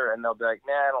later, and they'll be like,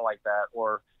 nah, I don't like that.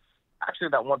 Or, actually,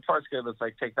 that one part's good. Let's,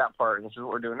 like, take that part, and this is what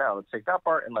we're doing now. Let's take that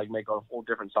part and, like, make a whole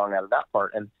different song out of that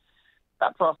part. And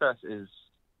that process is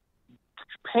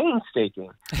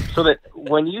painstaking. So that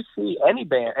when you see any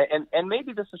band, and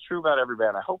maybe this is true about every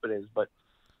band, I hope it is, but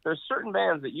there's certain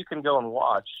bands that you can go and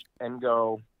watch and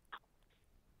go,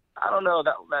 I don't know,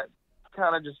 that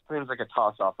kind of just seems like a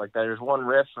toss-off. Like, there's one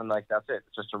riff, and, like, that's it.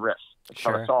 It's just a riff. It's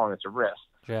not a song. It's a riff.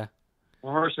 Yeah.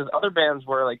 Versus other bands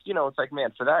where, like, you know, it's like,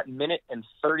 man, for that minute and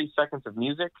 30 seconds of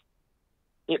music,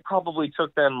 it probably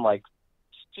took them, like,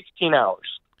 16 hours.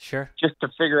 Sure. Just to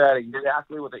figure out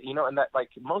exactly what you know, and that, like,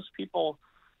 most people,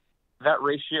 that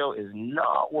ratio is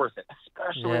not worth it,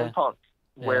 especially in punk,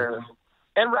 where,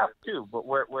 and rap too, but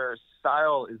where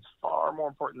style is far more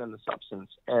important than the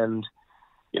substance. And,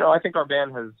 you know, I think our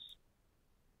band has,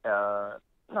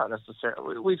 not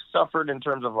necessarily, we've suffered in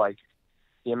terms of, like,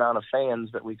 the amount of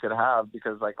fans that we could have,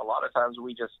 because, like, a lot of times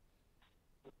we just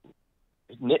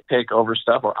nitpick over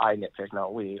stuff, or I nitpick,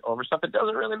 not we, over stuff that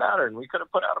doesn't really matter, and we could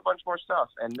have put out a bunch more stuff,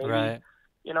 and maybe,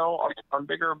 you know, on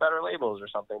bigger or better labels or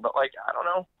something. But, like, I don't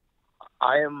know,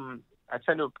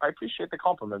 I appreciate the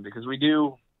compliment, because we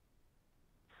do.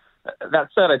 That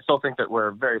said, I still think that we're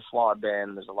a very flawed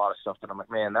band. There's a lot of stuff that I'm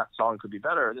like, man, that song could be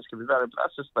better, or this could be better. But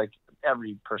that's just, like,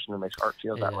 every person who makes art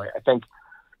feels that way. I think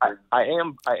I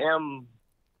am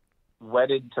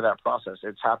wedded to that process.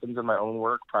 It happens in my own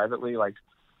work privately. Like,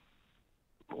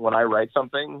 when I write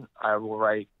something, I will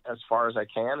write as far as I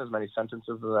can, as many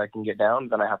sentences as I can get down.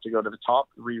 Then I have to go to the top,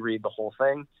 reread the whole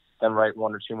thing, then write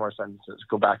one or two more sentences,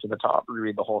 go back to the top,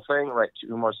 reread the whole thing, write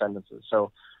two more sentences.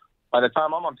 So by the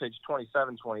time I'm on page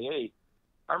 27, 28,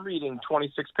 I'm reading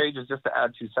 26 pages just to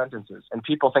add two sentences. And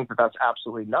people think that that's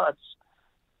absolutely nuts,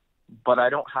 but I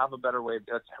don't have a better way.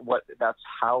 That's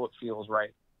how it feels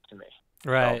right to me.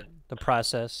 Right. So, the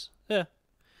process. Yeah.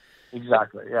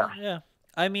 Exactly. Yeah. Yeah.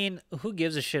 I mean, who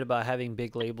gives a shit about having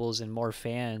big labels and more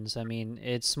fans? I mean,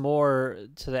 it's more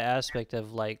to the aspect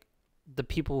of, like, the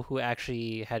people who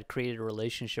actually had created a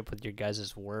relationship with your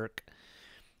guys' work.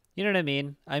 You know what I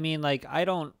mean? I mean, like, I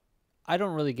don't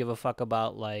really give a fuck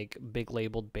about, like, big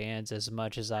labeled bands as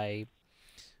much as I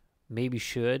maybe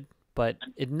should, but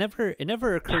it never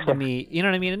occurred to me, you know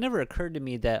what I mean? It never occurred to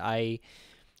me that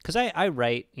because I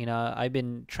write, you know, I've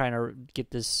been trying to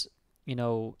get this, you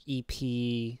know,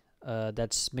 EP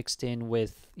that's mixed in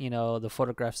with, you know, the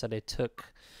photographs that I took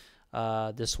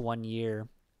this one year.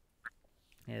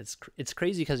 And it's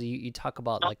crazy because you talk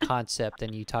about, like, concept,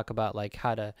 and you talk about, like,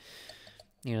 how to,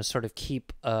 you know, sort of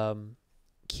keep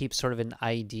sort of an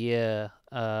idea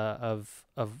of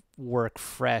work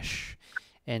fresh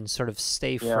and sort of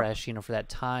stay fresh, you know, for that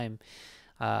time.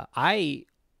 I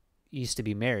used to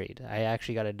be married. I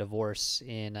actually got a divorce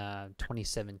in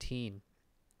 2017.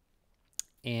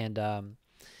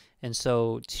 And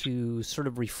so to sort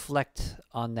of reflect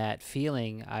on that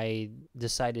feeling, I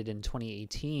decided in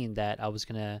 2018 that I was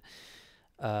going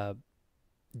to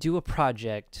do a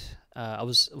project. I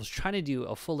was trying to do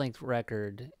a full-length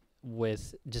record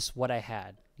with just what I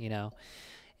had, you know,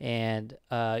 and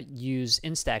use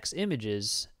Instax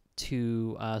images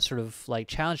to sort of, like,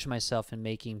 challenge myself in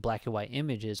making black and white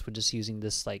images with just using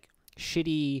this, like,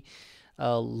 shitty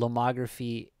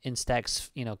lomography Instax,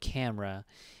 you know, camera,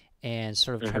 and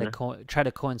sort of try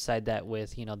to coincide that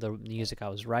with, you know, the music I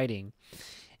was writing.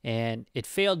 And it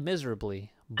failed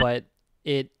miserably, but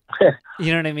it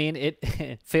you know what I mean,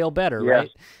 it fail better, right?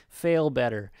 Fail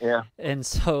better. And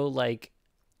so, like,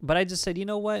 but I just said, you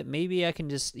know what, maybe I can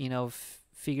just, you know,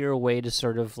 figure a way to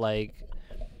sort of, like,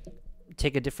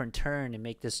 take a different turn and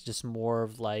make this just more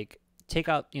of, like, take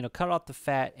out, you know, cut out the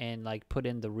fat and, like, put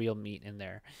in the real meat in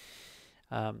there.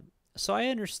 So I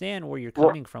understand where you're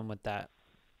coming from with that.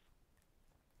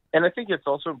 And I think it's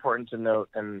also important to note,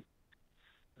 and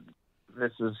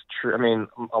this is true, I mean,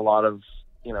 a lot of,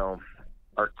 you know,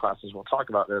 art classes will talk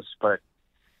about this, but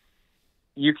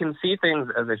you can see things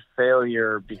as a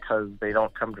failure because they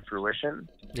don't come to fruition.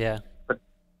 Yeah. But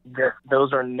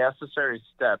those are necessary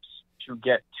steps to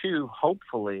get to,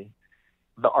 hopefully,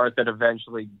 the art that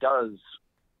eventually does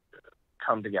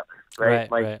come together,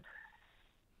 right? Right.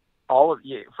 all of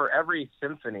you, for every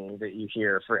symphony that you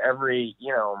hear, for every,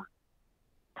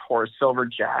 Horace Silver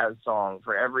jazz song,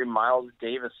 for every Miles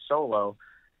Davis solo,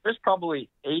 there's probably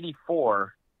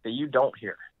 84 that you don't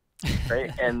hear,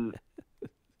 right? and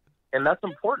that's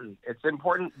important. It's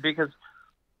important because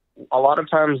a lot of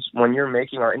times when you're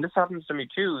making art, and this happens to me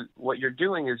too, what you're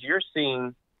doing is you're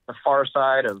seeing the far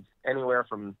side of anywhere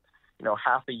from,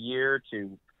 half a year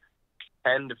to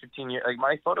 10 to 15 years. Like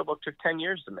my photo book took 10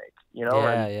 years to make,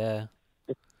 Yeah.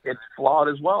 It's flawed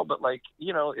as well, but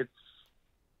it's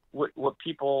what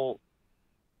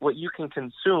you can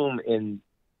consume in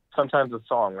sometimes a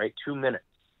song, right? 2 minutes,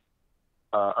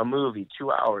 a movie,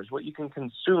 2 hours, what you can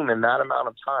consume in that amount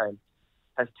of time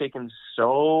has taken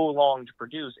so long to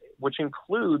produce, which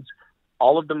includes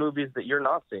all of the movies that you're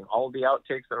not seeing, all of the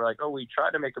outtakes that are like, oh, we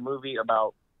tried to make a movie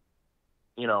about,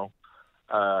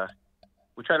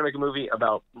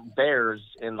 bears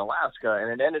in Alaska,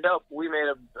 and it ended up we made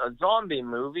a zombie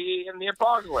movie in the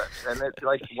apocalypse. And it's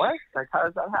like, what? Like, how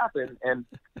does that happen? And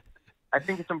I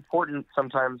think it's important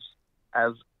sometimes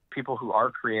as people who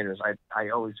are creators, I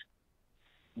always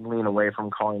lean away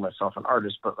from calling myself an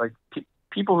artist, but like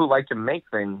people who like to make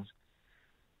things,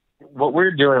 what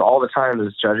we're doing all the time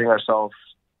is judging ourselves,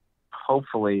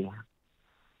 hopefully,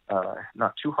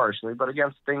 not too harshly, but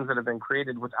against things that have been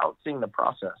created without seeing the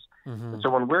process. Mm-hmm. And so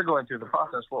when we're going through the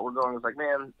process, what we're going is like,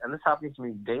 man, and this happens to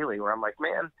me daily, where I'm like,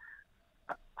 man,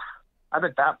 I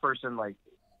bet that person like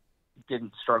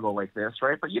didn't struggle like this,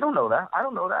 right? But you don't know that. I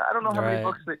don't know that. I don't know how many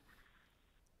books that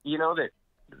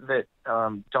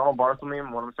Donald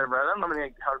Barthelme, one of my favorite, I don't know how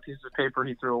many pieces of paper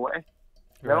he threw away.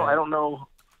 I don't know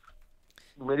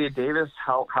Lydia Davis,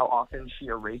 how often she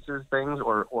erases things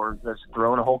or just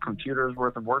throwing a whole computer's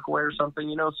worth of work away or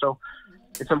something, So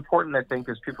it's important, I think,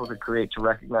 as people to create, to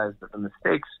recognize that the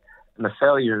mistakes and the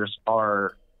failures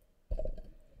are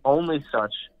only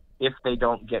such if they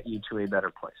don't get you to a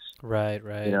better place. Right.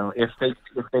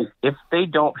 If they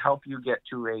don't help you get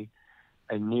to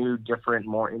a new, different,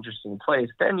 more interesting place,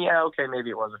 then okay,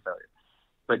 maybe it was a failure.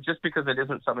 But just because it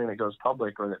isn't something that goes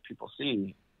public or that people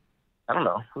see, I don't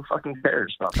know, who fucking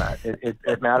cares about that?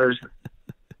 It matters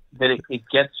that it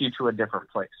gets you to a different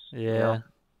place. Yeah.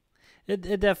 I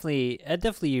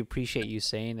definitely appreciate you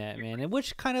saying that, man. And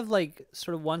which kind of like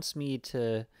sort of wants me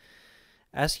to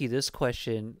ask you this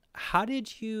question. How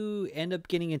did you end up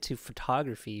getting into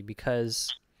photography?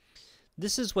 Because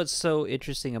this is what's so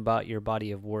interesting about your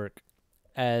body of work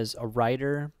as a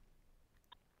writer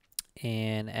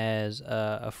and as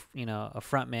a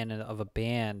frontman of a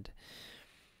band.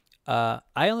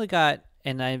 I only got,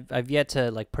 and I've yet to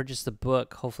like purchase the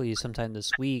book, hopefully sometime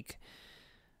this week.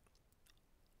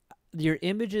 Your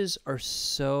images are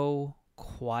so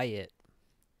quiet.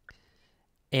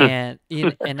 And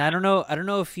and I don't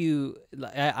know if you,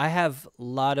 I have a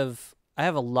lot of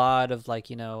like,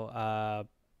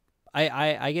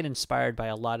 I get inspired by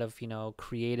a lot of,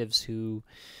 creatives who,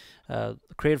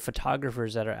 creative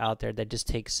photographers that are out there that just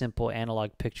take simple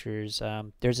analog pictures.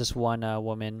 There's this one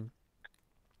woman,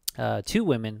 two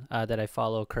women that I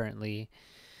follow currently,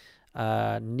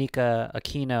 Nika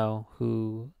Aquino,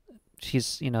 who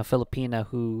she's Filipina,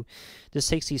 who just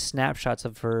takes these snapshots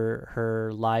of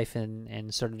her life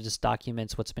and sort of just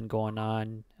documents what's been going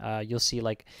on. You'll see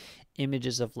like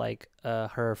images of like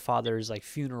her father's like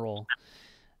funeral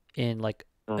in like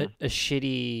a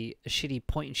shitty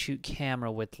point and shoot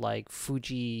camera with like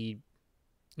Fuji,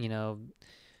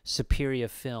 Superior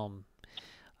film.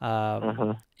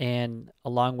 And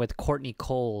along with Courtney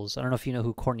Coles. I don't know if you know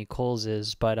who Courtney Coles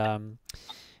is, but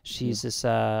she's this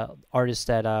artist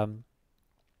that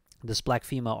this black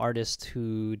female artist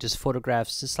who just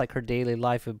photographs just like her daily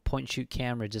life with point and shoot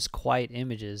camera, just quiet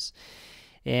images.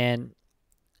 And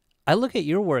I look at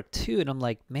your work too, and I'm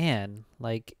like, man,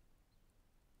 like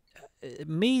it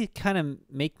may kind of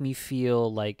make me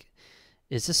feel like,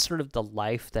 is this sort of the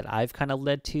life that I've kind of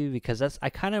led to? Because I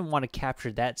kind of want to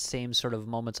capture that same sort of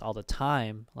moments all the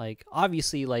time. Like,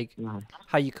 obviously, like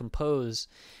how you compose,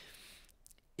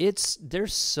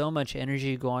 there's so much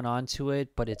energy going on to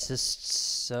it, but it's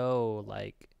just so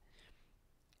like,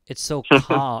 it's so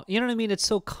calm. You know what I mean? It's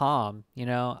so calm,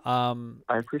 I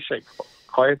appreciate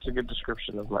quiet's a good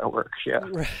description of my work. Yeah.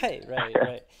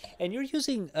 Right. And you're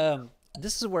using,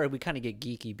 this is where we kind of get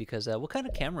geeky because what kind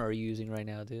of camera are you using right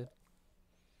now, dude?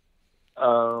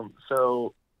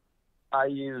 So I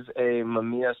use a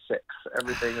Mamiya 6.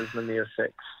 Everything is Mamiya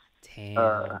 6.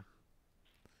 Damn.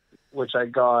 Which I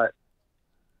got.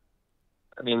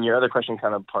 I mean, your other question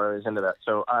kind of parlays into that.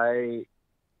 So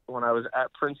when I was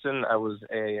at Princeton, I was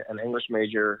an English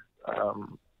major,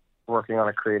 working on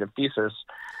a creative thesis,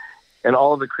 And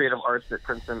all of the creative arts at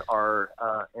Princeton are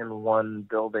in one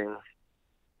building,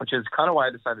 which is kind of why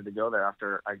I decided to go there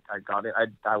after I got it.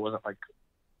 I wasn't like,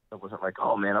 it wasn't like,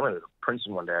 oh man, I'm going to go to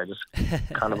Princeton one day. I just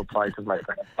kind of applied because my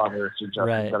father suggested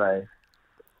Right. that I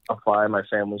apply. My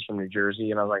family's from New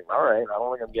Jersey, and I was like, all right, I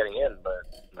don't think I'm getting in, but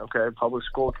okay, public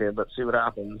school kid, let's see what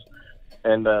happens.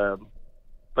 And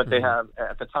but they have,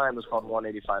 at the time it was called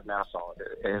 185 Nassau.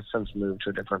 It has since moved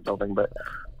to a different building, but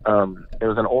it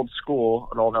was an old school,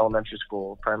 an old elementary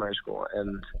school, primary school,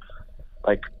 and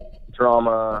like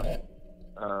drama,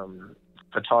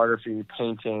 photography,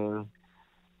 painting,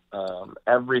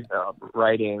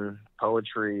 writing,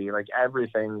 poetry, like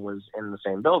everything was in the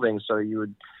same building. So you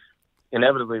would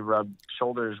inevitably rub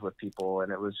shoulders with people,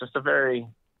 and it was just a very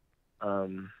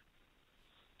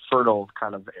fertile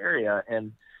kind of area.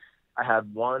 And I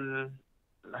had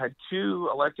two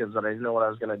electives that I didn't know what I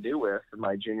was going to do with in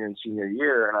my junior and senior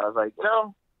year, and I was like,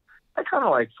 I kind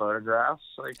of like photographs.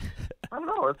 Like, I don't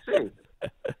know, let's see.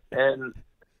 And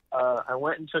I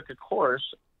went and took a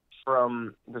course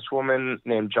from this woman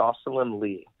named Jocelyn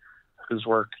Lee, whose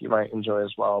work you might enjoy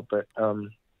as well. But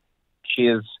she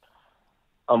is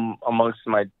amongst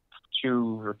my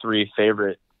 2 or 3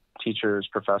 favorite teachers,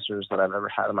 professors that I've ever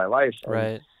had in my life. And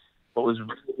Right. what was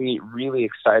really, really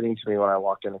exciting to me when I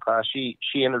walked into class, she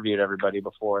interviewed everybody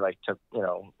before, like,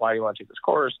 why do you want to take this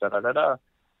course, da-da-da-da.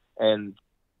 And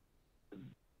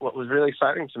what was really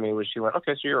exciting to me was she went,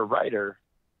 okay, so you're a writer.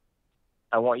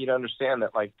 I want you to understand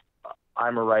that, like,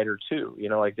 I'm a writer too,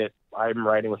 like that I'm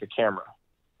writing with a camera,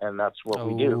 and that's what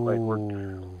we do. Like,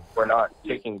 we're not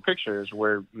taking pictures,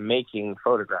 we're making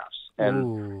photographs.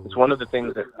 And it's one of the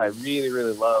things that I really,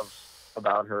 really love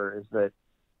about her is that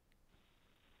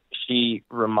she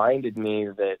reminded me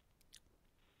that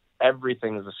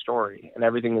everything is a story, and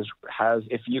everything has,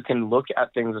 if you can look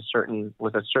at things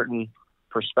with a certain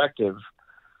perspective,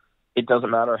 it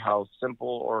doesn't matter how simple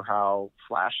or how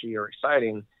flashy or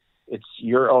exciting, it's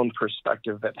your own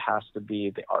perspective that has to be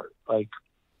the art. Like,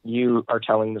 you are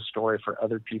telling the story for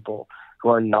other people who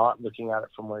are not looking at it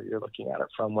from where you're looking at it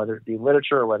from, whether it be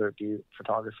literature or whether it be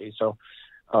photography. So,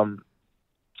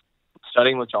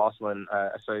 studying with Jocelyn,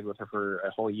 I studied with her for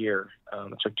a whole year. I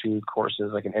took 2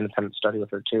 courses, like an independent study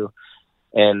with her too.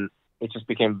 And it just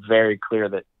became very clear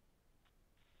that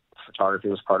photography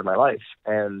was part of my life.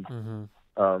 And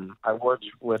I worked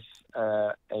with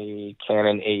a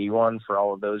Canon AE1 for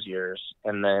all of those years.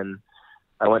 And then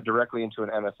I went directly into an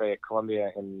MFA at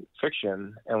Columbia in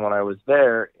fiction. And when I was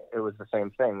there, it was the same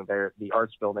thing. The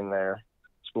arts building there,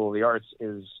 School of the Arts,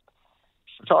 is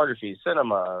photography,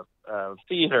 cinema,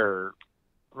 theater,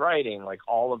 writing, like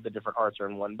all of the different arts are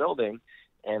in one building.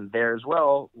 And there as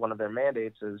well, one of their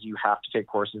mandates is you have to take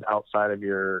courses outside of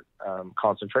your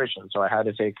concentration. So I had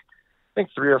to take, I think,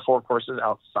 3 or 4 courses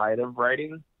outside of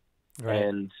writing. Right.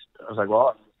 And I was like,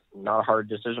 well, not a hard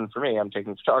decision for me. I'm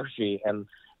taking photography. And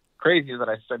crazy that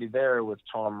I studied there with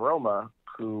Tom Roma,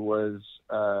 who was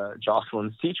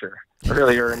Jocelyn's teacher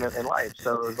earlier in life.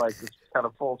 So it was like it's kind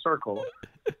of full circle.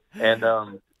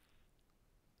 And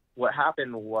what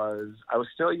happened was I was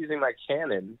still using my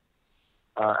Canon.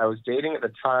 I was dating at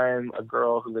the time a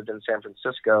girl who lived in San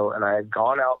Francisco, and I had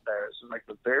gone out there. This was like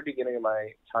the very beginning of my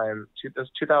time,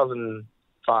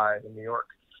 2005 in New York.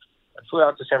 I flew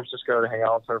out to San Francisco to hang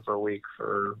out with her for a week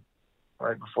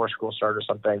right before school started or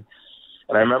something.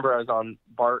 And I remember I was on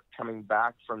BART coming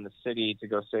back from the city to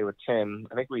go stay with Tim.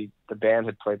 I think the band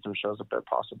had played some shows up there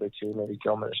possibly too, maybe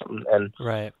Gilman or something. And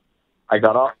Right. I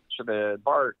got off to the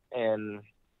BART and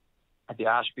at the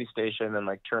Ashby station and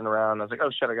like turned around. I was like, oh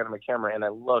shit, I got my camera. And I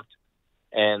looked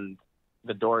and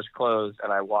the doors closed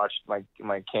and I watched my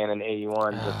Canon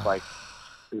AE1 just like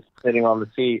sitting on the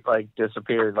seat, like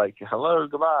disappeared, like hello,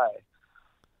 goodbye.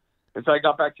 And so I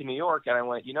got back to New York and I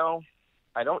went,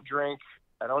 I don't drink.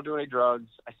 I don't do any drugs.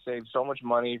 I save so much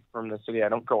money from the city. I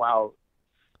don't go out.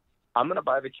 I'm going to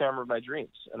buy the camera of my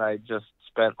dreams. And I just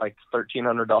spent like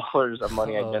 $1,300 of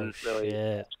money I didn't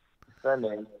really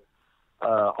spending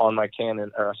on my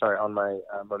Canon, on my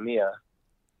Mamiya.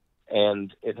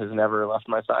 And it has never left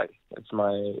my side.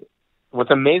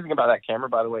 What's amazing about that camera,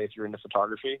 by the way, if you're into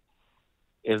photography,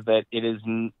 is that it is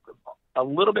a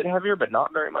little bit heavier, but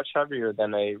not very much heavier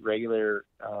than a regular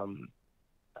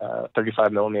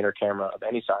 35 millimeter camera of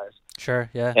any size. Sure,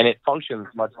 yeah. And it functions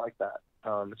much like that.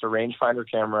 It's a rangefinder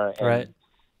camera, and right.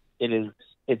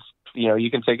 It's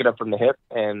you can take it up from the hip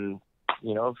and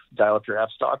dial up your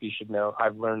f-stop. You should know.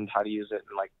 I've learned how to use it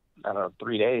in like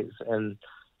 3 days. And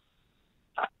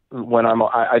when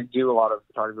I do a lot of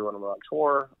photography when I'm on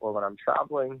tour or when I'm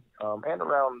traveling, and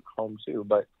around home too.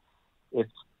 But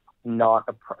it's not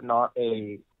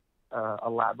a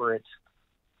elaborate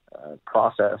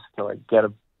process to like get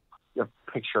a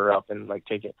picture up and like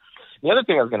take it. The other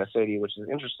thing I was going to say to you, which is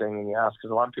interesting when you ask,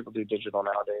 because a lot of people do digital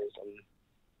nowadays,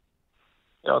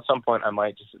 and at some point I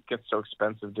might just get so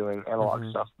expensive doing analog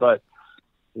stuff. But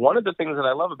one of the things that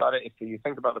I love about it, if you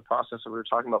think about the process that we were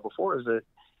talking about before, is that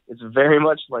it's very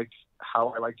much like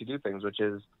how I like to do things, which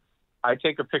is I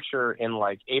take a picture in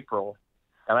like April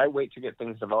and I wait to get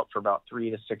things developed for about 3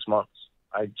 to 6 months.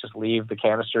 I just leave the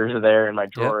canisters there in my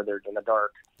drawer. They're in the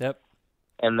dark. Yep.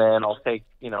 And then I'll take,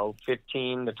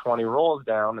 15 to 20 rolls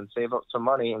down and save up some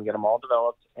money and get them all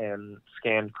developed and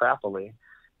scanned crappily.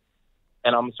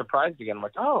 And I'm surprised again. I'm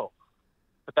like, oh,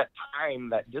 but that time,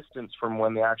 that distance from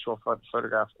when the actual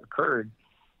photograph occurred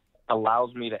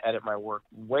allows me to edit my work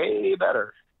way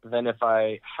better than if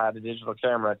I had a digital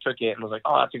camera, took it, and was like,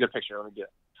 oh, that's a good picture. Let me get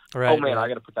it. Right, oh, man, I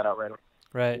got to put that out right away.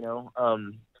 Right.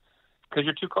 Because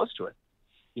you're too close to it.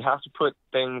 You have to put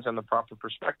things in the proper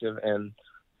perspective. And,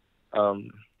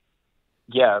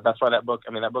 that's why that book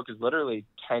is literally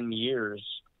 10 years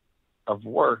of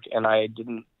work. And I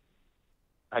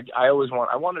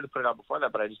wanted to put it out before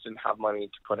that, but I just didn't have money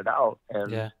to put it out.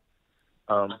 And,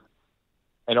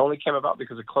 it only came about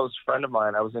because a close friend of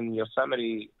mine, I was in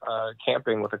Yosemite,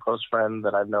 camping with a close friend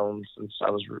that I've known since I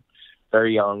was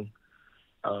very young.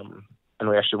 And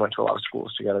we actually went to a lot of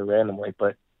schools together randomly,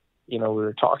 but, we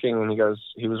were talking and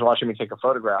he was watching me take a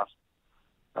photograph.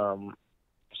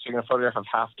 Taking a photograph of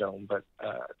Half Dome, but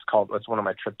it's one of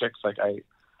my triptychs. Like I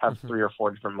have 3 or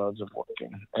 4 different modes of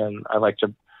working, and I like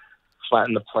to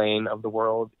flatten the plane of the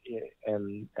world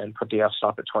and put the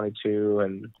f-stop at 22.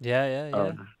 And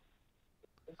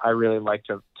I really like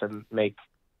to make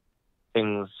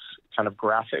things kind of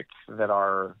graphic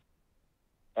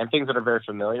and things that are very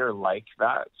familiar like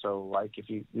that. So like if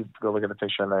you go look at the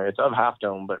picture in there, it's of Half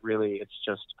Dome, but really it's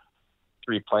just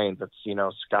 3 planes. It's,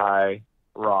 sky,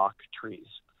 rock, trees.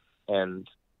 And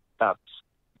that's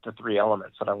the 3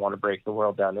 elements that I want to break the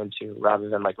world down into, rather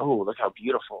than like, oh, look how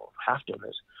beautiful Half Dome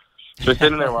is. So he's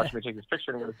sitting there watching me take this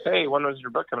picture, and he goes, hey, when was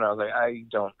your book coming out? I was like, I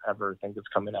don't ever think it's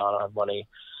coming out. I don't have money.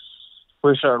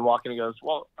 We started walking. He goes,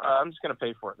 well, I'm just going to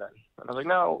pay for it then. And I was like,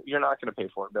 no, you're not going to pay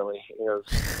for it, Billy. He goes,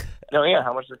 no, yeah,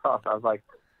 how much does it cost? I was like,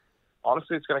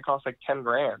 honestly, it's going to cost like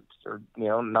 $10,000 or,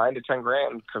 $9 to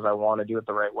 $10,000 because I want to do it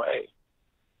the right way.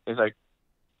 He's like,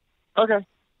 okay,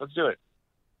 let's do it.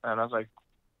 And I was like,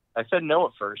 I said no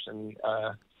at first. And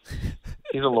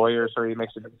he's a lawyer, so he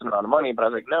makes a decent amount of money. But I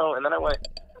was like, no. And then I went,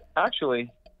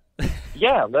 actually,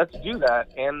 yeah, let's do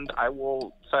that. And I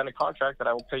will sign a contract that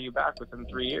I will pay you back within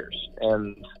 3 years.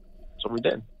 And that's what we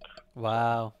did.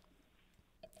 Wow.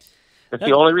 It's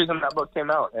the only reason that book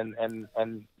came out. And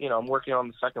I'm working on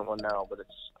the second one now, but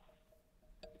it's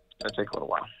going to take a little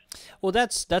while. Well,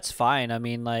 that's fine. I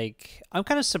mean, like, I'm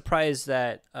kind of surprised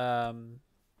that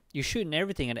you're shooting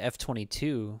everything at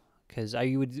f/22, because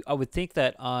I would think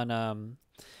that on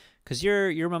because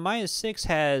your Mamiya 6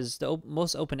 has the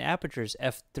most open apertures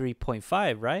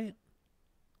f/3.5, right?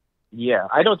 Yeah,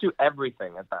 I don't do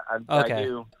everything at that. Okay. I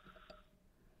do.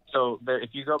 So if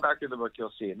you go back through the book,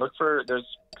 you'll see. There's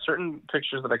certain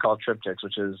pictures that I call triptychs,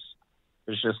 which is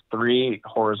there's just 3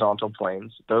 horizontal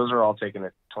planes. Those are all taken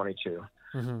at 22.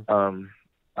 Mm-hmm.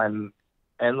 I'm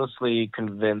endlessly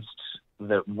convinced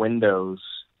that windows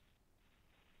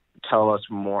tell us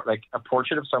more. Like a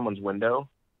portrait of someone's window,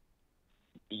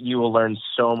 you will learn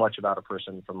so much about a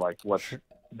person from like what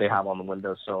they have on the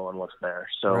windowsill and what's there.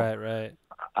 So right.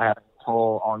 I have a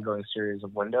whole ongoing series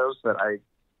of windows that I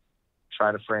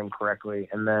try to frame correctly,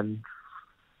 and then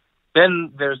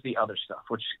there's the other stuff,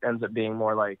 which ends up being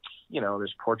more like,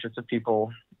 there's portraits of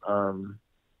people,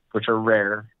 which are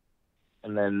rare,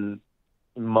 and then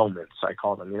moments, I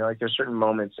call them. Like there's certain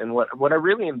moments, and what I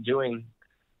really am doing,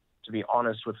 to be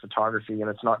honest, with photography, and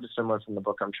it's not dissimilar from the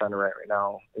book I'm trying to write right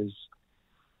now, is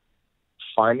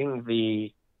finding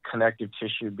the connective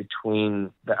tissue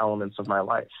between the elements of my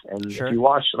life. And If you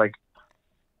watch, like,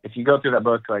 if you go through that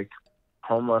book, like,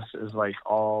 Homeless is like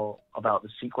all about the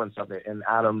sequence of it, and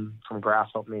Adam from Graph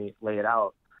helped me lay it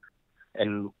out.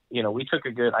 And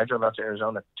I drove out to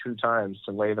Arizona 2 times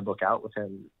to lay the book out with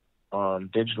him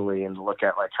digitally and look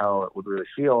at like how it would really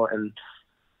feel. And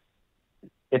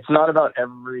it's not about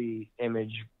every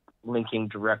image linking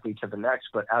directly to the next,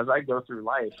 but as I go through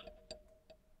life,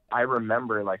 I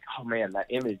remember like, oh man, that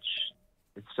image,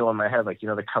 it's still in my head. Like,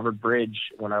 the covered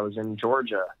bridge when I was in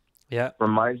Georgia,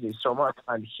 reminds me so much.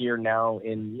 I'm here now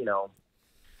in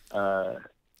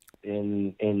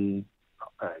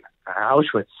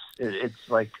Auschwitz. It's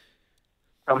like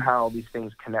somehow these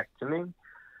things connect to me.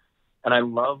 And I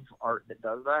love art that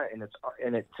does that. And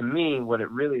it, to me, what it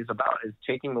really is about is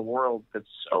taking the world that's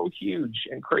so huge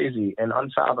and crazy and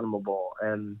unfathomable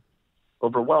and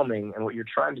overwhelming, and what you're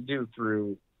trying to do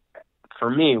through, for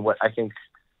me, what I think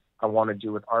I want to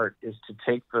do with art is to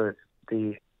take the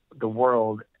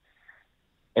world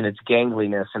and its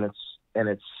gangliness and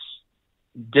its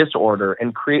disorder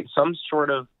and create some sort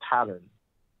of pattern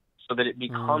so that it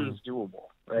becomes doable,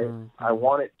 right?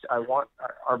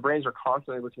 Our brains are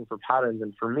constantly looking for patterns.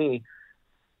 And for me,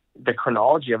 the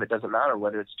chronology of it doesn't matter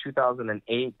whether it's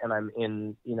 2008 and I'm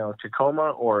in,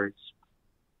 Tacoma, or it's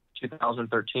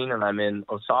 2013 and I'm in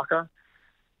Osaka.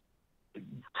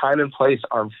 Time and place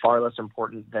are far less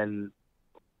important than,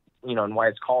 and why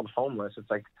it's called homeless. It's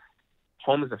like,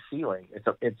 home is a feeling. It's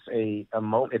a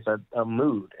mood.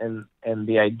 And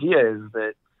the idea is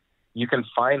that you can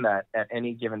find that at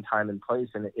any given time and place,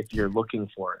 and if you're looking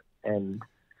for it. And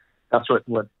that's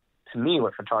what to me,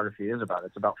 what photography is about.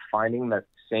 It's about finding that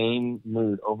same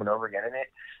mood over and over again. And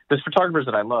there's photographers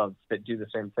that I love that do the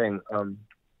same thing.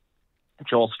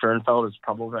 Joel Sternfeld is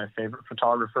probably my favorite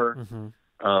photographer.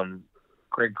 Mm-hmm.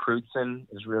 Greg Crutzen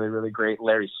is really, really great.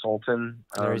 Larry Sultan.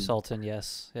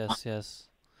 Yes.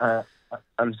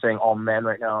 I'm saying all men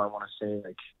right now. I want to say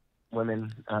like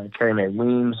women. Carrie Mae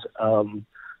Weems. Obviously,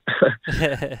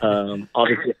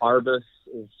 Arbus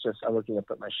is just. I'm looking up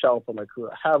at my shelf. I'm like, who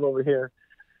I have over here.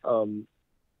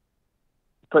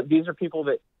 But these are people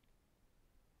that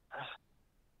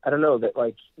I don't know, that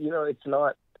like, it's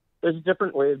not. There's a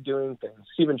different way of doing things.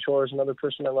 Stephen Shore is another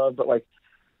person I love, but like,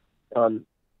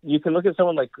 you can look at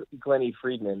someone like Glenn E.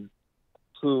 Friedman,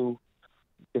 who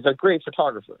is a great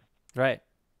photographer, right?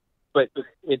 But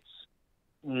it's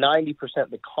 90%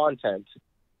 the content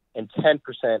and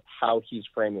 10% how he's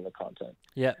framing the content.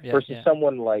 Versus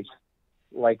someone like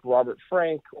Robert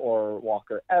Frank or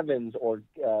Walker Evans or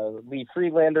Lee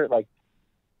Friedlander, like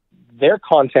their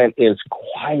content is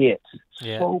quiet,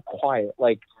 so quiet.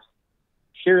 Like,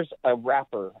 here's a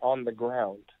rapper on the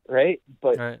ground, right?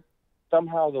 But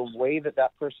somehow the way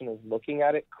that person is looking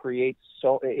at it creates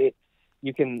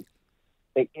you can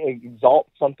exalt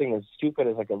something as stupid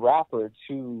as like a rapper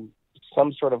to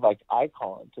some sort of like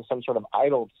icon, to some sort of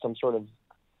idol, to some sort of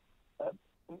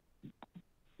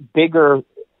bigger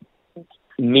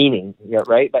meaning,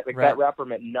 right? That rapper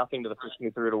meant nothing to the person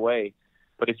who threw it away.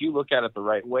 But if you look at it the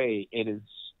right way, it is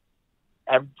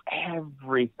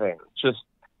everything just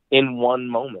in one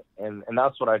moment. And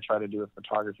that's what I try to do with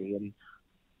photography. And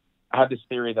I have this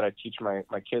theory that I teach my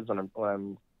kids when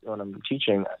I'm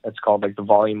teaching. It's called like the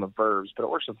volume of verbs, but it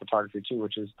works with photography too,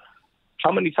 which is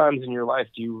how many times in your life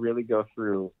do you really go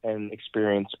through and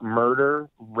experience murder,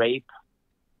 rape,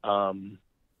 violence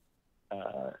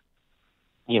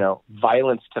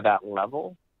to that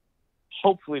level?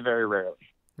 Hopefully very rarely,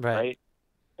 right?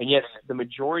 And yet the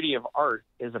majority of art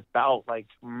is about like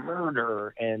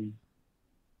murder and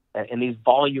these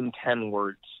volume 10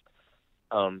 words,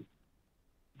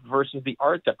 versus the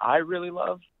art that I really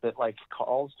love, that like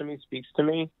calls to me, speaks to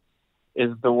me,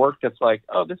 is the work that's like,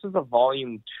 oh, this is a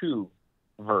volume 2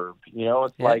 verb,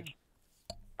 it's like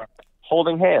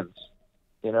holding hands,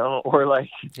 or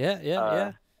like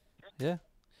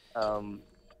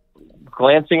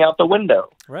glancing out the window,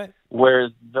 right?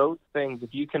 Whereas those things,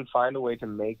 if you can find a way to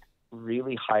make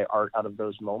really high art out of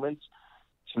those moments,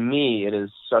 to me it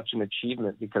is such an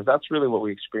achievement, because that's really what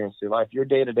we experience through life. Your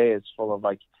day to day is full of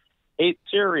like, ate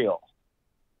cereal,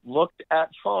 looked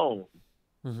at phone,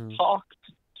 talked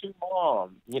to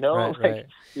mom,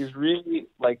 these really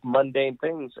like mundane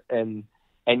things, and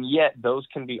yet those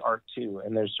can be art too.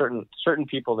 And there's certain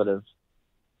people that have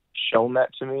shown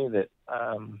that to me, that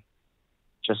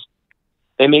just,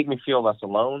 they make me feel less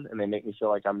alone, and they make me feel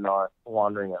like I'm not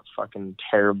wandering a fucking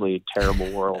terribly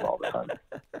terrible world all the time.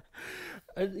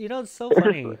 It's so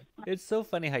funny. It's so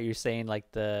funny how you're saying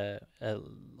like the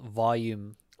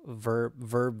volume,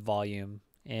 verb volume,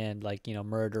 and like,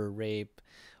 murder, rape,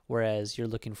 whereas you're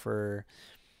looking for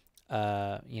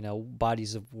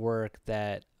bodies of work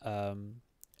that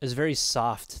is very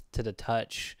soft to the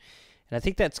touch. And I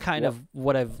think that's kind of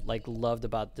what I've like loved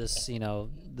about this,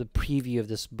 the preview of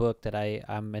this book that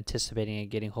I'm anticipating and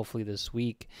getting hopefully this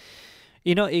week.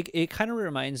 It kind of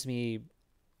reminds me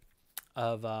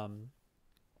of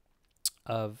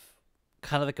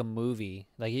kind of like a movie.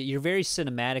 Like, you're very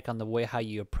cinematic on the way how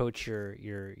you approach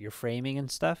your framing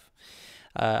and stuff.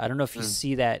 I don't know if you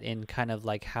see that in kind of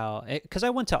like how, because I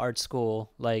went to art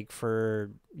school like for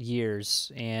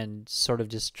years and sort of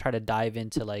just try to dive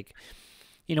into like,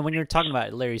 when you're talking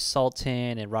about Larry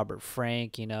Sultan and Robert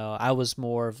Frank, I was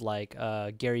more of like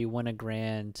Gary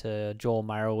Winogrand to Joel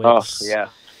Meyerowitz. Oh, yeah.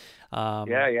 Um,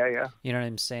 Yeah. you know what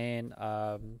I'm saying?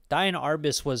 Diane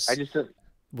Arbus I just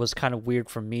was kind of weird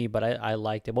for me, but I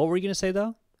liked it. What were you gonna say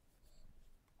though?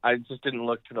 I just didn't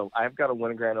look to the. I've got a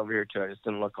Winogrand over here too. I just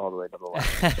didn't look all the way to the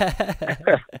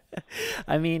left.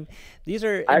 I mean, these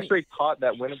are. I actually caught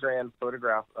that Winogrand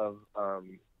photograph of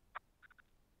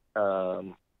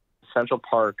Central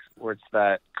Park, where it's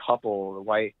that couple, the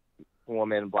white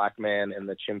woman, black man, and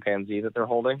the chimpanzee that they're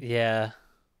holding. Yeah.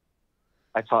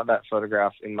 I taught that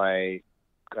photograph in my.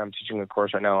 I'm teaching a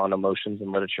course right now on emotions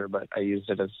and literature, but I used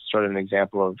it as sort of an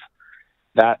example of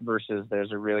that versus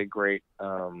there's a really great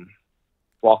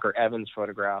Walker Evans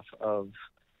photograph of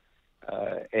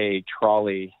a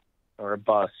trolley or a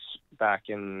bus back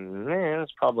in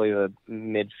it's probably the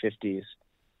mid 50s,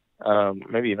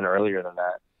 maybe even earlier than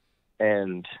that.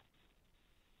 And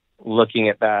looking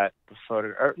at that photo,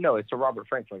 or no, it's a Robert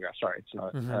Frank photograph. Sorry, it's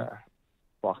not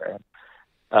Walker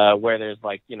Evans, where there's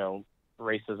like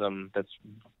racism that's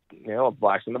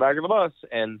blacks in the back of the bus,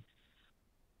 and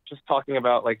just talking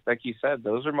about like you said,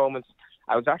 those are moments.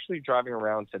 I was actually driving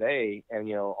around today,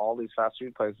 and all these fast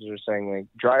food places are saying like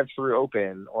drive-through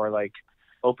open or like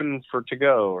open for to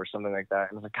go or something like that.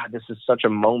 And I was like, God, this is such a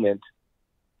moment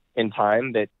in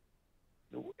time that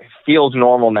it feels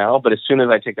normal now, but as soon as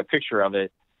I take a picture of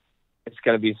it, it's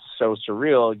going to be so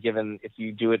surreal. Given if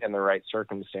you do it in the right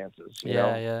circumstances, you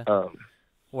know? Yeah.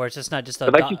 Where it's just not just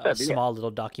a small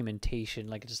little documentation,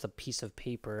 like just a piece of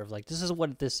paper of like, this is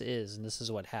what this is and this is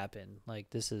what happened. Like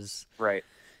this is right.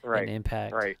 an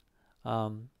impact. Right.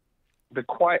 The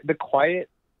quiet,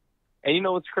 and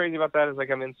what's crazy about that is like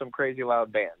I'm in some crazy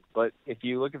loud band, but if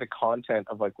you look at the content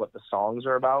of like what the songs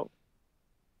are about,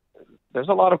 there's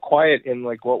a lot of quiet in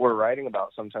like what we're writing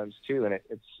about sometimes too, and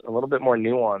it's a little bit more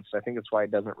nuanced. I think it's why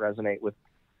it doesn't resonate with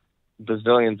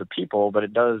bazillions of people, but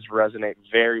it does resonate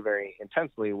very, very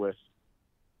intensely with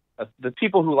the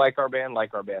people who like our band a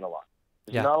lot.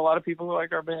 There's not a lot of people who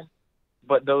like our band,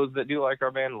 but those that do like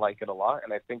our band like it a lot.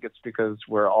 And I think it's because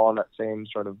we're all on that same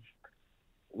sort of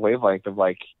wavelength of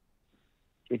like,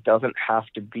 it doesn't have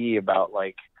to be about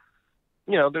like,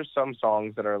 there's some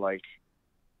songs that are like,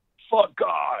 fuck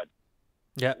God.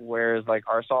 Yeah. Whereas like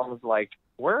our song is like,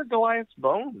 where are Goliath's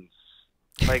bones?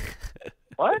 Like,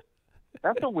 what?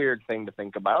 That's a weird thing to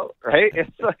think about, right?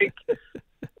 It's like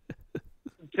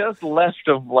just left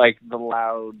of like the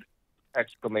loud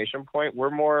exclamation point. We're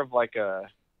more of like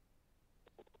there's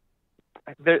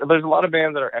a lot of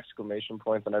bands that are exclamation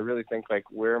points, and I really think like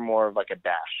we're more of like a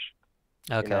dash,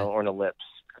 or an ellipse.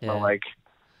 Yeah. I'm like,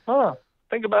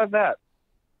 think about that.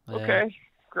 Yeah. Okay,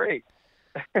 great.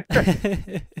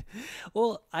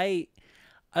 Well, I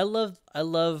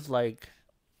love like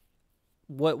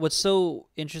what's so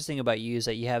interesting about you is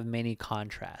that you have many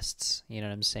contrasts. You know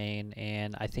what I'm saying?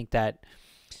 And I think that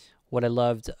what I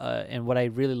loved and what I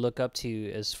really look up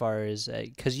to as far as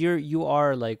because you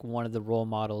are like one of the role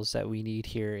models that we need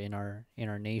here in our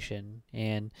nation,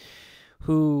 and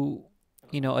who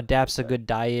adapts a good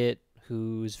diet,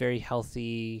 who's very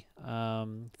healthy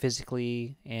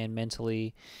physically and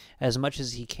mentally as much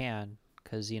as he can,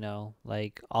 because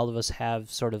like all of us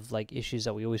have sort of like issues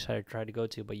that we always try to go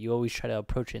to, but you always try to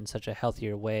approach it in such a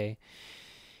healthier way.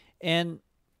 And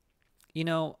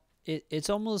it's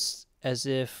almost as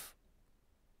if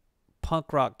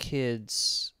punk rock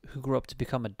kids who grew up to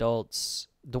become adults,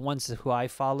 the ones who I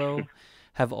follow,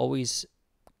 have always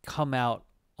come out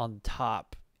on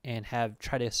top and have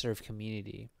tried to serve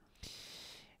community.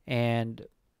 And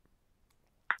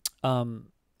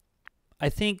I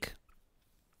think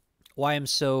why I'm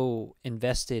so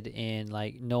invested in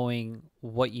like knowing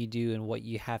what you do and what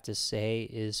you have to say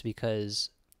is because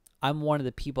I'm one of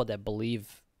the people that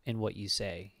believe in what you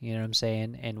say, you know what I'm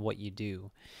saying, and what you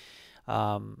do.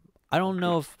 I don't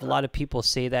know if a lot of people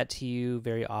say that to you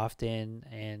very often,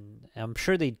 and I'm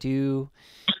sure they do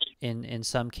in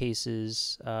some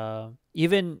cases.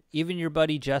 Even your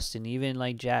buddy Justin, even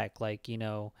like Jack, like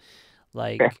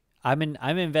like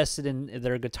I'm invested in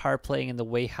their guitar playing and the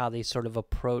way how they sort of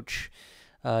approach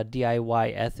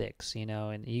DIY ethics,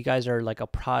 and you guys are like a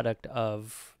product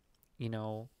of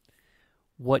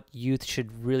what youth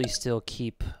should really still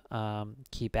keep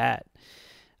at.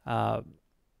 I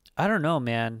don't know,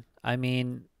 man. I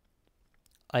mean,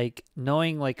 like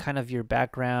knowing like kind of your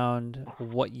background,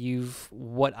 what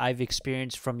I've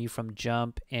experienced from you from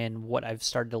Jump, and what I've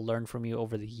started to learn from you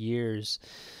over the years.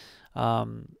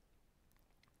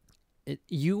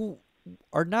 You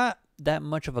are not that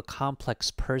much of a complex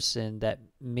person that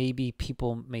maybe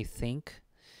people may think.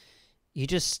 You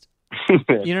just, you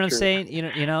know what I'm saying?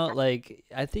 Like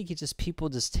I think people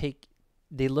just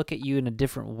they look at you in a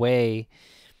different way.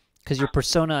 because your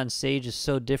persona on stage is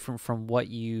so different from what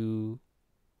you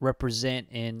represent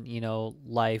in, you know,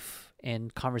 life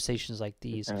and conversations like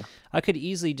these. Yeah. I could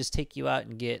easily just take you out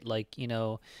and get, like, you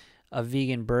know, a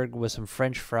vegan burger with some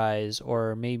French fries,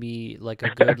 or maybe like a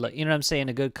good, like, you know what I'm saying,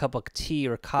 a good cup of tea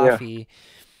or Yeah. coffee,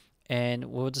 and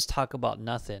we'll just talk about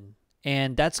nothing.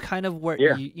 And that's kind of where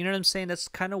Yeah. you know what I'm saying? That's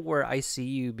kind of where I see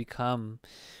you become.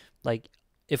 Like,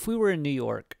 if we were in New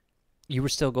York, you were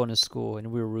still going to school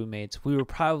and we were roommates, we would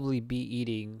probably be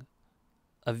eating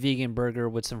a vegan burger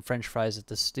with some French fries at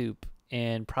the stoop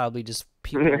and probably just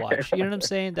people watch. You know what I'm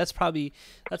saying? That's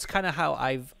kind of how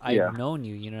I've Yeah. known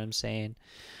you. You know what I'm saying?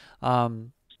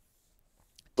 Um,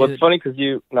 Well, it's dude. funny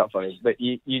because not funny, but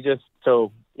you just,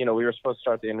 so, you know, we were supposed to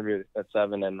start the interview at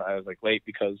 7 and I was like late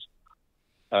because,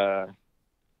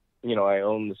 you know, I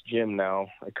own this gym now.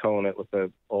 I co-own it with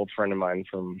an old friend of mine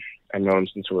I've known him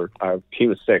since he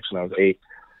was 6 and I was 8.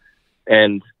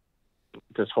 And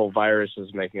this whole virus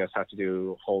is making us have to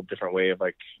do a whole different way of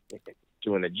like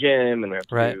doing the gym, and we have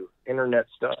to do internet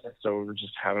stuff. So we're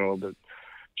just having a little bit,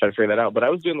 try to figure that out. But I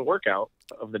was doing the workout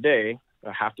of the day.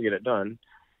 I have to get it done.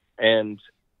 And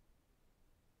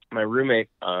my roommate,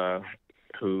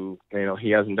 who, you know, he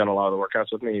hasn't done a lot of the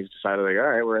workouts with me. He's decided, like, all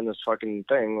right, we're in this fucking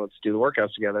thing. Let's do the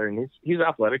workouts together. And he's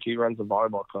athletic. He runs a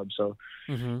volleyball club. So,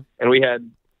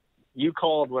 and you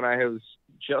called when I was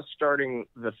just starting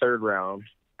the 3rd round.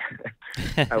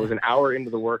 I was an hour into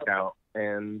the workout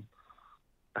and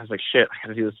I was like, shit, I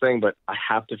gotta do this thing, but I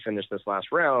have to finish this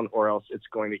last round or else it's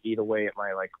going to eat away at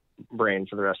my like brain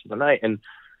for the rest of the night. And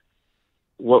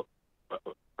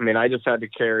I just had to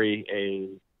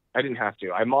I didn't have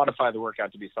to. I modified the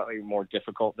workout to be slightly more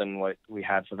difficult than what we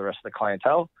had for the rest of the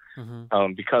clientele,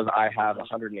 because I have a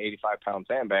 185-pound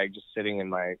sandbag just sitting in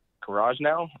my garage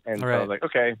now. And so I was like,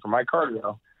 okay, for my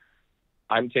cardio,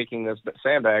 I'm taking this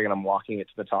sandbag and I'm walking it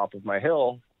to the top of my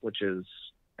hill, which is,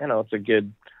 you know, it's a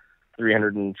good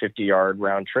 350-yard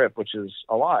round trip, which is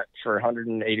a lot for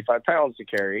 185 pounds to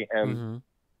carry and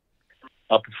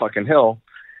up a fucking hill.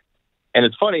 And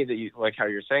it's funny that you like how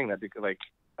you're saying that, because like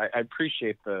I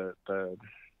appreciate the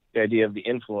idea of the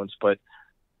influence, but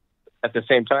at the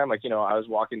same time, like, you know, I was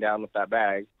walking down with that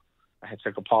bag. I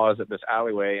took a pause at this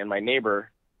alleyway, and my neighbor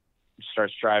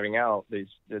starts driving out.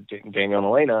 Daniel and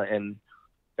Elena, and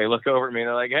they look over at me and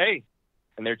they're like, "Hey,"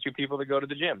 and they're 2 people that go to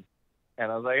the gym.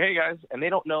 And I was like, "Hey guys," and they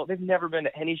don't know. They've never been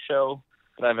to any show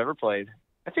that I've ever played.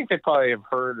 I think they probably have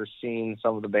heard or seen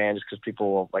some of the band just because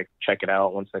people will like check it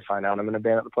out once they find out I'm in a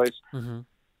band at the place.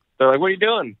 They're like, "What are you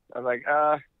doing?" I'm like,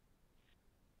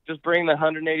 just bring the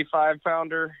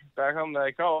 185-pounder back home. They're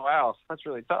like, "Oh, wow, that's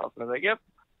really tough." And I was like, "Yep."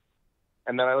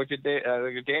 And then I looked at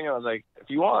Daniel. I was like, "If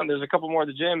you want, there's a couple more at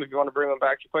the gym. If you want to bring them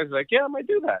back to your place." He's like, "Yeah, I might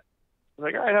do that." I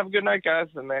was like, "All right, have a good night, guys."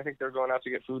 And I think they're going out to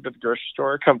get food at the grocery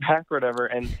store, come back, or whatever.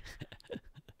 And,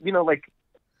 you know, like,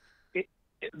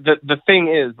 the thing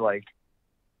is, like,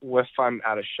 if I'm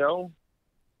at a show,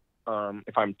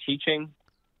 if I'm teaching,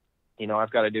 you know,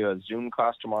 I've got to do a Zoom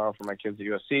class tomorrow for my kids at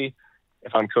USC.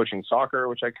 If I'm coaching soccer,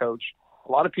 which I coach,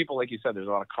 a lot of people, like you said, there's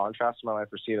a lot of contrast in my life,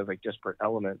 or see it as like disparate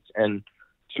elements. And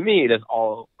to me, it is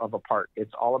all of a part.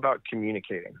 It's all about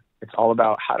communicating. It's all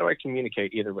about how do I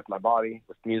communicate either with my body,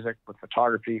 with music, with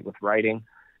photography, with writing,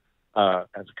 as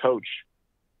a coach.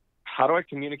 How do I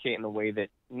communicate in a way that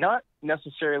not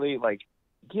necessarily like,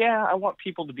 yeah, I want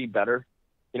people to be better.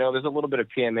 You know, there's a little bit of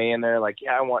PMA in there. Like,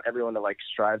 yeah, I want everyone to like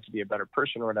strive to be a better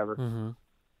person or whatever.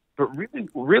 But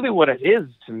really what it is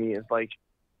to me is like,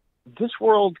 this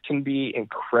world can be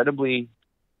incredibly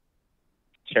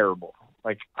terrible.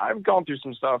 Like, I've gone through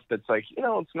some stuff that's like, you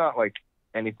know, it's not like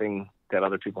anything that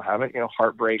other people haven't, you know,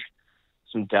 heartbreak,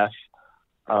 some death,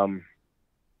 that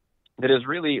is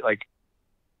really like,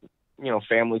 you know,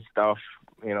 family stuff,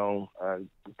 you know,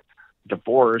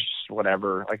 divorce,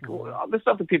 whatever, like all the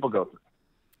stuff that people go through.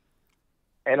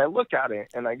 And I look at it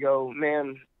and I go,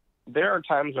 man, there are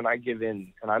times when I give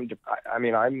in, and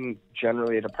I'm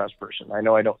generally a depressed person. I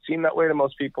know I don't seem that way to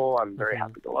most people. I'm very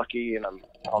happy-go-lucky, and I'm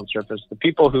on the surface. The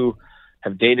people who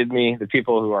have dated me, the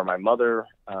people who are my mother,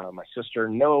 my sister,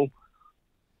 know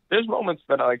there's moments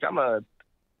that I'm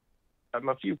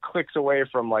a few clicks away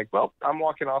from like, well, I'm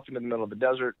walking off into the middle of the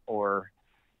desert, or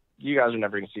you guys are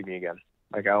never going to see me again.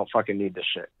 Like, I don't fucking need this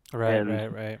shit.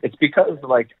 Right. It's because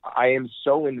like I am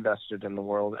so invested in the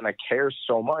world and I care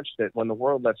so much that when the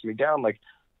world lets me down, like,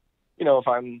 you know, if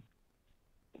I'm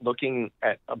looking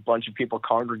at a bunch of people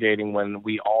congregating when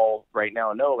we all right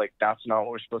now know like that's not what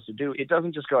we're supposed to do, it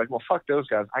doesn't just go like, well, fuck those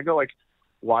guys. I go like,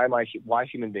 why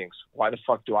human beings? Why the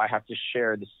fuck do I have to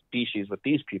share the species with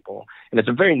these people? And it's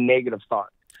a very negative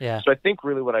thought. Yeah. So I think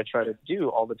really what I try to do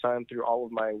all the time through all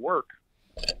of my work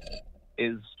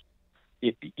is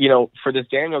you know, for this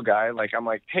Daniel guy, like, I'm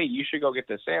like, hey, you should go get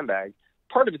this sandbag.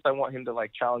 Part of it is I want him to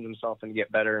like challenge himself and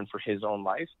get better and for his own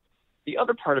life. The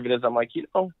other part of it is I'm like, you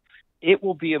know, it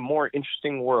will be a more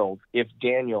interesting world if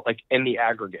Daniel, like in the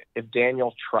aggregate, if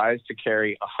Daniel tries to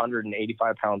carry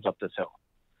 185 pounds up this hill.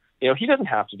 You know, he doesn't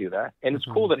have to do that. And it's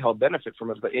cool that he'll benefit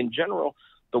from it. But in general,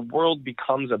 the world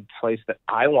becomes a place that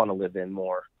I want to live in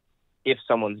more if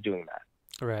someone's doing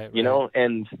that. Right. You know,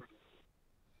 and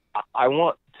I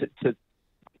want to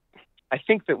I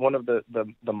think that one of the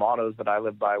mottos that I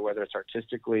live by, whether it's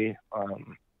artistically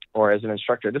or as an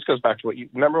instructor, this goes back to what you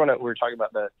remember when we were talking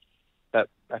about that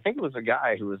I think it was a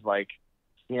guy who was like,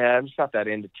 yeah, I'm just not that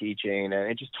into teaching. And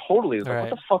it just totally was like, what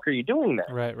the fuck are you doing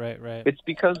there? Right. It's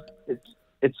because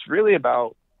it's really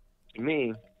about, to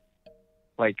me,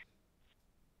 like,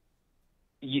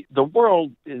 the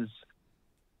world is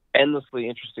endlessly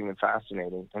interesting and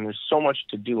fascinating, and there's so much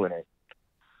to do in it.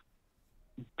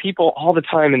 People all the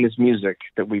time in this music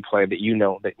that we play that you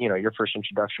know, your first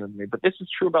introduction with me, but this is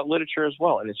true about literature as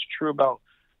well, and it's true about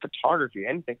photography,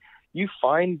 anything. You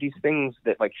find these things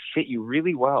that like fit you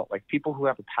really well, like people who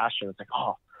have a passion. It's like,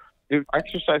 oh,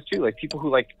 exercise too, like people who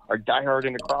like are diehard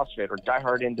into CrossFit or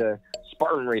diehard into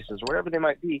Spartan races, wherever they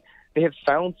might be. They have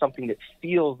found something that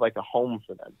feels like a home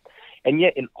for them. And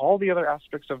yet in all the other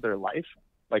aspects of their life,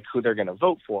 like who they're going to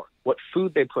vote for, what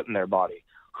food they put in their body,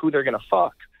 who they're going to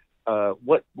fuck,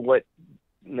 what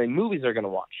the movies they're going to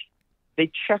watch,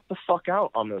 they check the fuck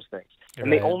out on those things.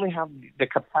 And they only have the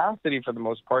capacity for the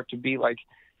most part to be like,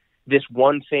 this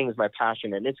one thing is my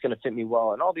passion and it's going to fit me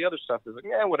well. And all the other stuff is like,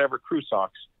 yeah, whatever, crew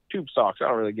socks, tube socks. I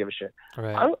don't really give a shit.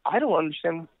 Right. I don't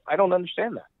understand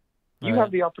that. You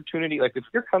have the opportunity, like if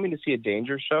you're coming to see a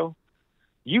danger show,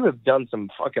 you have done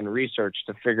some fucking research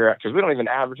to figure out, because we don't even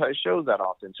advertise shows that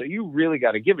often. So you really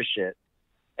got to give a shit.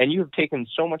 And you have taken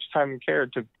so much time and care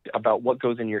about what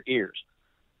goes in your ears.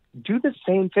 Do the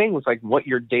same thing with like what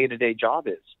your day-to-day job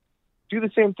is. Do the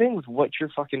same thing with what you're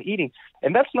fucking eating.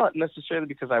 And that's not necessarily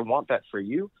because I want that for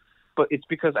you, but it's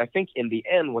because I think in the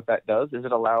end what that does is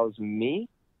it allows me,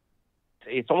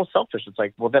 it's almost selfish. It's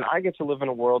like, well, then I get to live in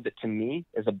a world that to me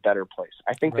is a better place.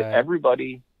 I think that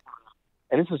everybody,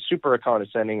 and this is super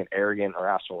condescending and arrogant or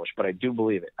assholeish, but I do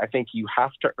believe it. I think you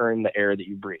have to earn the air that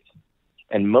you breathe.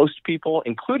 And most people,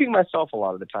 including myself a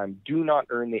lot of the time, do not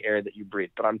earn the air that you breathe,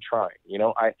 but I'm trying. You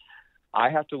know, I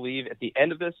have to leave at the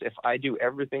end of this. If I do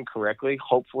everything correctly,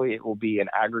 hopefully it will be an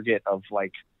aggregate of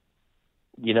like,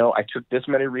 you know, I took this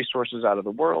many resources out of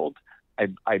the world.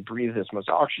 I breathe this much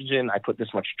oxygen. I put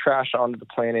this much trash onto the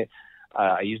planet.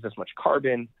 I use this much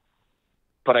carbon,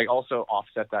 but I also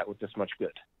offset that with this much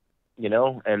good, you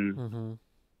know? And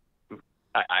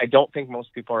I don't think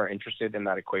most people are interested in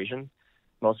that equation.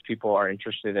 Most people are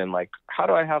interested in like, how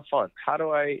do I have fun? How do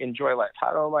I enjoy life?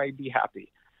 How do I be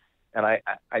happy? And I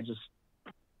just,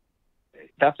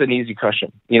 that's an easy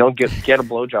question, you know, get a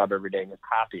blowjob every day and it's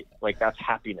happy. Like that's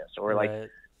happiness. Or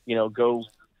like, you know, go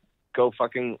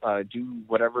fucking do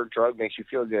whatever drug makes you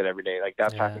feel good every day. Like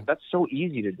that's happy. That's so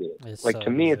easy to do. It's like so to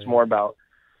me, easy. it's more about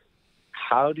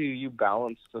how do you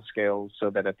balance the scales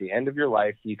so that at the end of your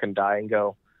life you can die and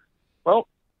go, well,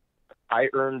 I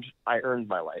earned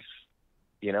my life.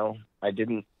 You know, I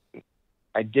didn't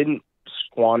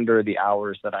squander the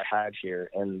hours that I had here.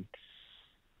 And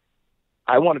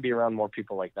I want to be around more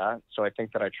people like that. So I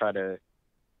think that I try to,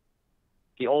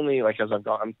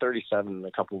 I'm 37 in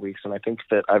a couple of weeks, and I think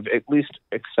that I've at least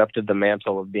accepted the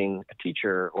mantle of being a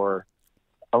teacher or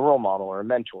a role model or a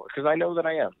mentor, because I know that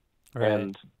I am.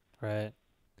 And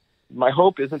my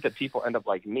hope isn't that people end up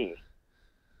like me.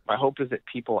 My hope is that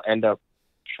people end up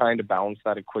trying to balance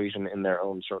that equation in their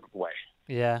own sort of way.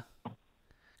 Yeah.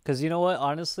 Because you know what?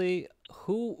 Honestly,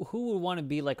 who would want to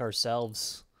be like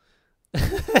ourselves?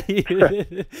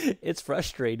 It's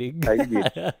frustrating. You'd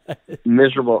be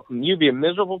miserable. You'd be a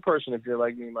miserable person if you're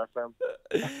like me, my friend.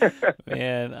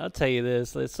 Man, I'll tell you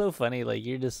this. It's so funny. Like,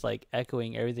 you're just like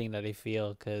echoing everything that I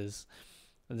feel, because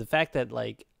the fact that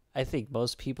like I think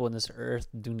most people in this earth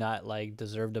do not like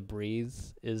deserve to breathe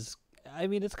is, I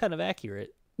mean, it's kind of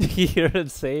accurate. You know what I'm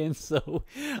saying? So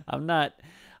I'm not.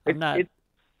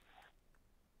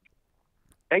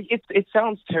 It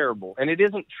sounds terrible, and it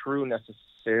isn't true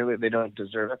necessarily. They don't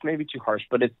deserve. That's maybe too harsh,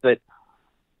 but it's that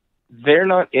they're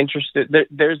not interested.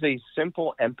 There's a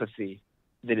simple empathy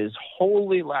that is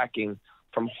wholly lacking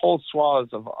from whole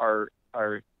swaths of our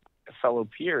fellow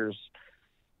peers.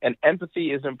 And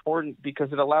empathy is important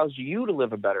because it allows you to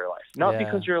live a better life, not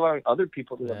because you're allowing other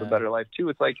people to live a better life too.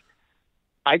 It's like,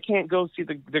 I can't go see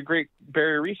the Great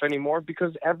Barrier Reef anymore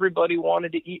because everybody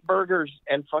wanted to eat burgers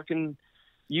and fucking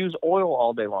use oil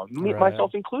all day long,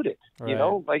 myself included. You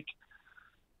know, like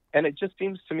And it just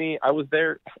seems to me, I was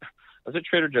there, I was at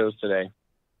Trader Joe's today,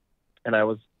 and I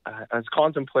was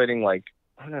contemplating, like,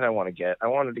 what did I want to get? I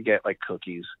wanted to get like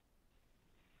cookies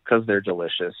because they're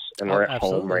delicious, and Oh, we're at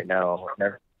home absolutely. right now.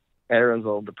 And everyone's a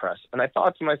little depressed, and I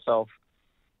thought to myself,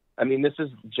 I mean, this is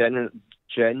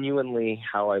genuinely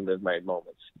how I live my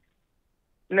moments.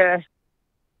 Nah,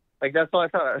 like that's all I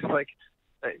thought. I was like,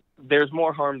 there's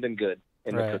more harm than good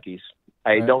in the Right. cookies.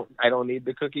 Right. I don't need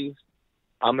the cookies.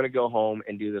 I'm gonna go home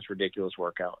and do this ridiculous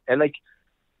workout. And like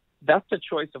that's the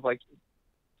choice of like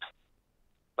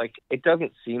it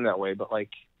doesn't seem that way, but like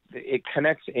it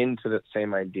connects into the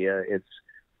same idea. It's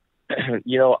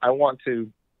I want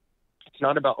to. It's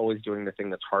not about always doing the thing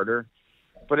that's harder,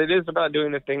 but it is about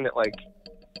doing the thing that, like,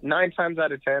 9 times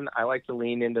out of 10, I like to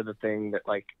lean into the thing that,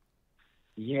 like,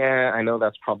 yeah, I know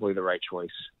that's probably the right choice.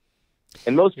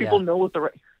 And most people Yeah. know what the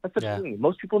right. That's the Yeah. thing.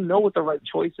 Most people know what the right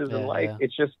choice is in Yeah. life. Yeah.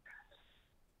 It's just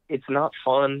it's not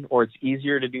fun, or it's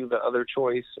easier to do the other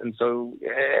choice, and so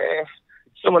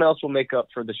someone else will make up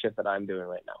for the shit that I'm doing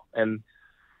right now. And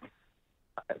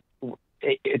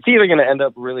it's either going to end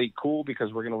up really cool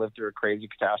because we're going to live through a crazy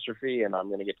catastrophe, and I'm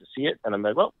going to get to see it, and I'm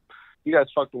like, well, you guys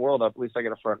fucked the world up. At least I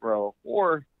get a front row.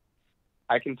 Or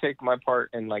I can take my part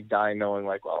and like die knowing,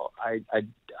 like, well, I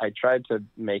tried to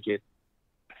make it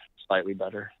slightly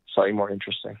better, slightly more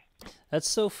interesting. That's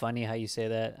so funny how you say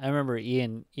that. I remember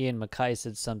Ian Mackay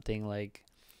said something like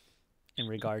in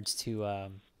regards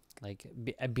to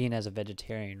being as a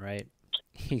vegetarian, right?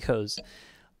 He goes,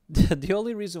 the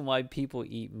only reason why people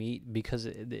eat meat because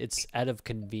it's out of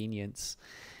convenience,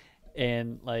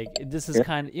 and like this is Yeah,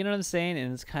 kind of, you know what I'm saying,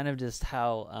 and it's kind of just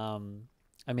how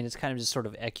I mean, it's kind of just sort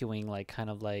of echoing like kind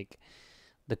of like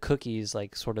the cookies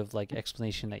like sort of like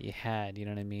explanation that you had, you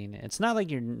know what I mean? It's not like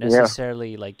you're yeah,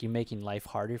 necessarily like you're making life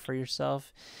harder for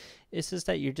yourself. It's just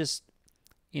that you're just,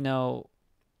 you know,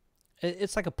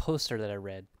 it's like a poster that I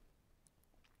read,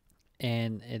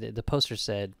 and the poster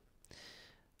said,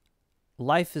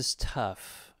 life is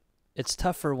tough. It's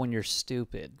tougher when you're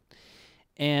stupid.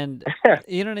 And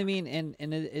you know what I mean? And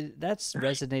that's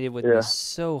resonated with me yeah.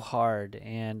 so hard.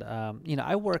 And you know,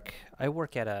 I work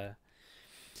at a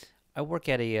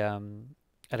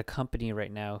company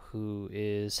right now who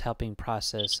is helping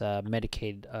process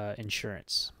Medicaid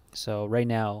insurance. So right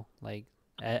now, like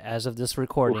as of this Oof,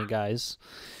 recording, guys,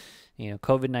 you know,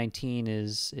 COVID-19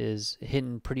 is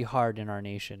hitting pretty hard in our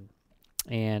nation,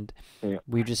 and yeah,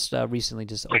 we just recently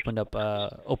just opened up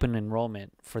open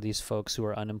enrollment for these folks who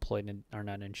are unemployed and are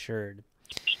not insured.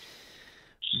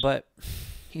 But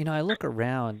you know, I look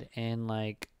around and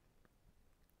like,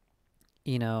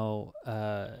 you know,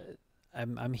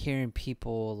 I'm hearing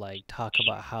people like talk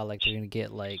about how like they're gonna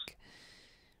get like,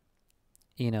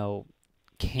 you know,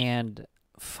 canned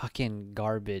fucking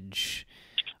garbage,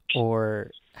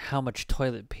 or how much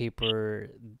toilet paper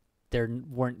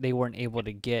they weren't able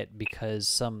to get because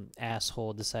some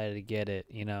asshole decided to get it,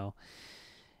 you know.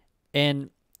 And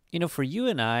you know, for you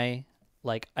and I,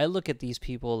 like I look at these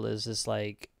people as just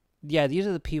like, yeah, these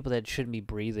are the people that shouldn't be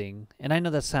breathing. And I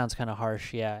know that sounds kind of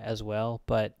harsh, yeah, as well,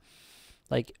 but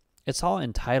like it's all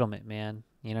entitlement, man.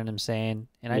 You know what I'm saying?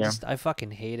 And yeah, I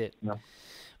fucking hate it. yeah.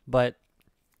 But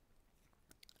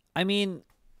I mean,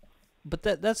 but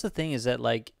that's the thing, is that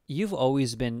like you've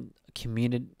always been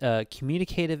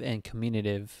communicative and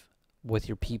communicative with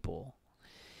your people.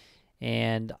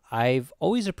 And I've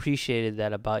always appreciated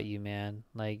that about you, man.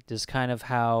 Like just kind of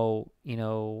how, you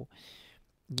know,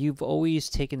 you've always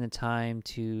taken the time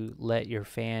to let your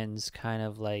fans kind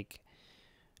of like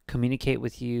communicate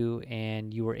with you,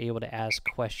 and you were able to ask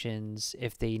questions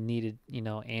if they needed, you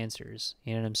know, answers.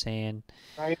 You know what I'm saying?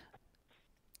 Right.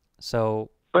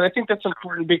 So, But I think that's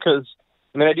important because,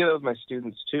 I mean, I do that with my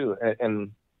students too.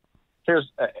 And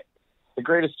here's the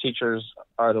greatest teachers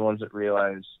are the ones that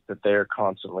realize that they're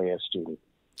constantly a student.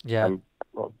 yeah. I'm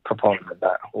a proponent of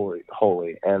that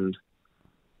wholly. And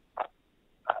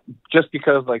just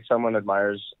because like someone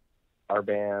admires our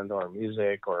band or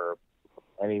music or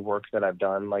any work that I've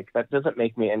done, like that doesn't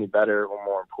make me any better or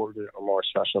more important or more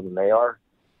special than they are.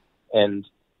 And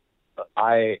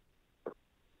I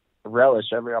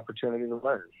relish every opportunity to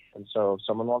learn. And so if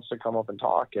someone wants to come up and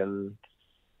talk, and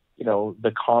you know,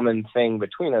 the common thing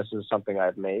between us is something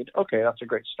I've made, okay, that's a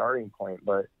great starting point.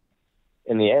 But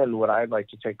in the end, what I'd like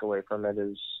to take away from it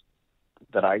is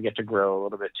that I get to grow a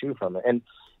little bit too from it.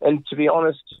 And to be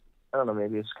honest, I don't know,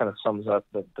 maybe this kind of sums up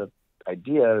the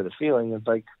idea or the feeling. It's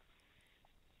like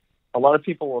a lot of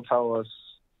people will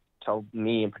tell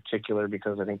me in particular,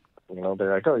 because I think, you know,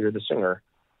 they're like, oh, you're the singer.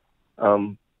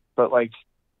 But like,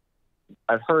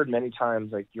 I've heard many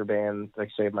times, like, your band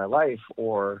like saved my life,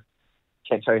 or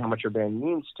can't tell you how much your band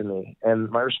means to me. And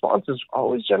my response is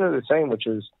always generally the same, which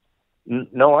is,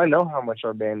 no, I know how much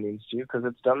our band means to you because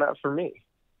it's done that for me.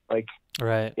 Like,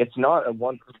 Right. it's not a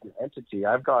one-person entity.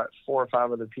 I've got 4 or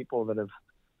 5 other people that have,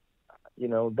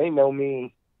 they know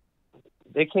me.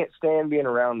 They can't stand being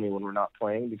around me when we're not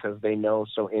playing because they know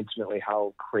so intimately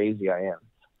how crazy I am.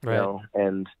 Right.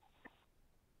 And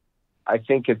I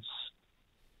think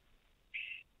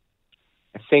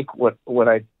what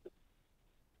I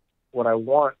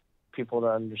want people to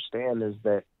understand is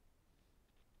that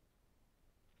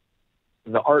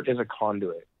the art is a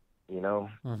conduit.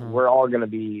 Mm-hmm. We're all going to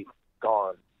be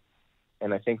gone.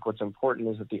 And I think what's important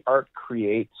is that the art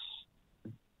creates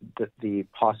the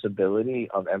possibility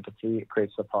of empathy. It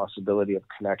creates the possibility of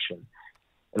connection.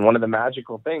 And one of the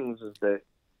magical things is that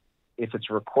if it's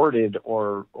recorded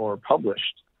or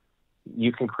published,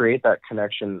 you can create that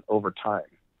connection over time.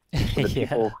 So the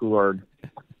people who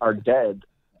are dead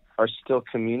are still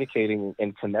communicating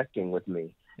and connecting with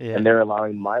me. Yeah. And they're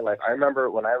allowing my life. I remember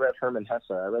when I read Hermann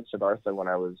Hesse, I read Siddhartha when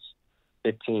I was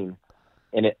 15,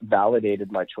 and it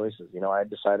validated my choices. I had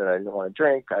decided I didn't want to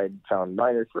drink. I had found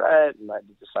minor regret, and I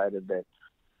decided that,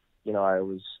 I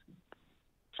was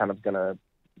kind of going to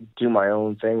do my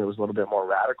own thing. It was a little bit more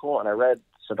radical. And I read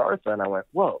Siddhartha, and I went,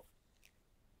 whoa,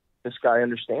 this guy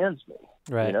understands me.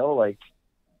 Right.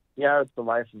 Yeah, it's the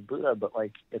life of Buddha, but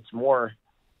it's more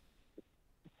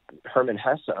Hermann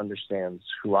Hesse understands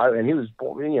and he was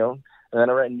born, and then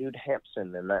I read Nude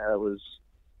Hampson, and that was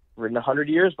written 100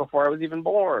 years before I was even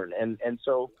born. And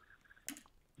so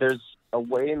there's a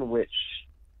way in which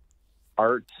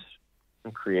art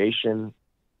and creation,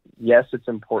 yes, it's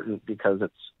important because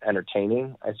it's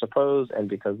entertaining, I suppose, and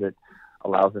because it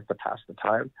allows us to pass the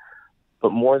time.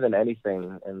 But more than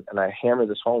anything, and I hammer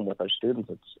this home with our students,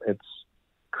 it's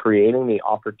creating the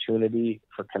opportunity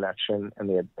for connection and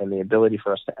the ability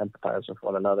for us to empathize with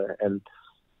one another. And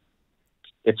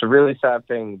it's a really sad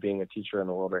thing being a teacher in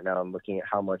the world right now and looking at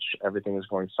how much everything is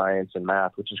going science and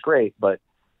math, which is great, but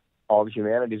all the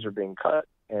humanities are being cut.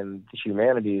 And the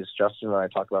humanities, Justin and I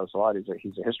talk about this a lot,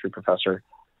 he's a history professor.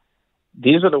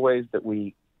 These are the ways that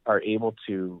we are able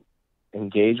to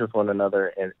engage with one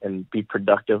another and be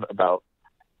productive about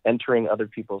entering other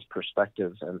people's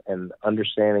perspectives and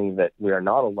understanding that we are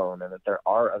not alone and that there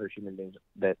are other human beings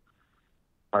that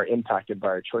are impacted by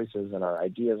our choices and our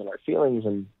ideas and our feelings.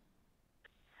 And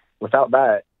without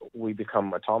that, we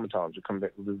become automatons,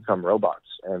 we become robots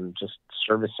and just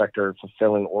service sector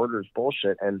fulfilling orders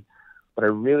bullshit. And what I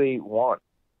really want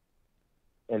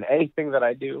in anything that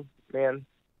I do, man,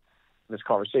 this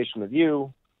conversation with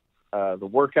you, the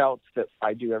workouts that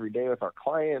I do every day with our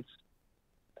clients,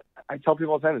 I tell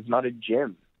people all the time, it's not a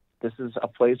gym. This is a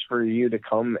place for you to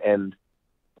come and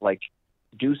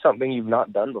do something you've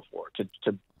not done before,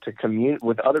 to commune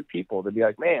with other people, to be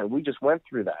like, man, we just went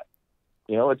through that.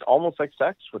 It's almost like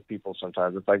sex with people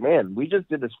sometimes. It's like, man, we just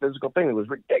did this physical thing that was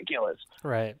ridiculous.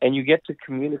 Right. And you get to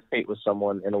communicate with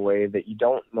someone in a way that you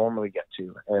don't normally get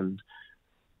to. And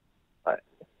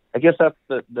I guess that's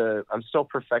I'm still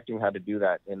perfecting how to do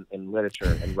that in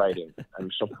literature and writing. I'm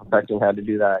still perfecting how to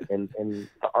do that in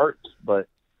the arts, but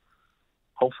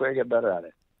hopefully I get better at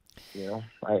it.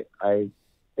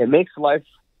 It makes life,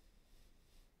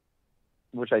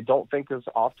 which I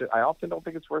often don't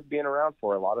think it's worth being around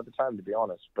for a lot of the time, to be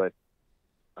honest, but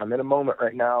I'm in a moment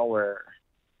right now where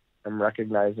I'm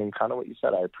recognizing kind of what you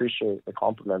said. I appreciate the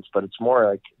compliments, but it's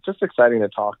more just exciting to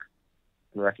talk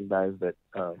and recognize that,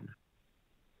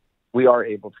 we are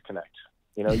able to connect.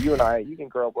 You and I, you didn't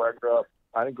grow up where I grew up.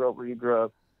 I didn't grow up where you grew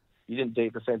up. You didn't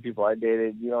date the same people I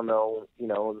dated. You don't know, you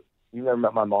never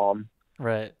met my mom.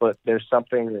 Right. But there's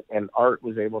something, and art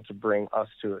was able to bring us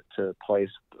to a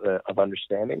place of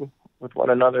understanding with one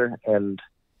another. And,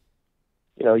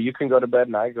 you can go to bed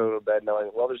and I go to bed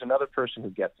knowing, well, there's another person who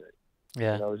gets it.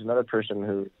 Yeah. There's another person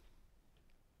who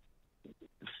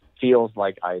feels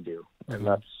like I do. Mm-hmm. And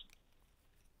that's,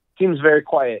 seems very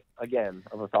quiet, again,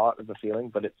 of a thought, of a feeling,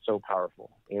 but it's so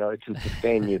powerful. It can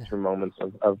sustain you through moments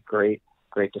of great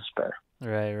despair.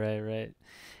 Right.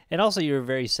 And also, you're a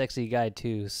very sexy guy,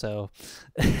 too, so...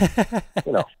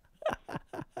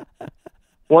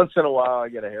 Once in a while, I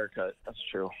get a haircut. That's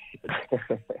true.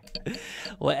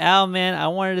 Well, Al, man, I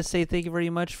wanted to say thank you very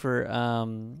much for,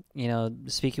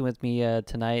 speaking with me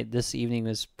tonight. This evening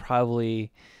was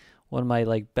probably one of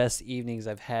my best evenings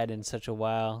I've had in such a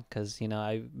while, because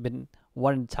I've been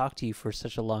wanting to talk to you for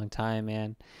such a long time,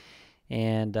 man.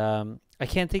 And I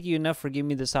can't thank you enough for giving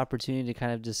me this opportunity to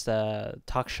kind of just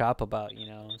talk shop about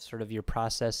sort of your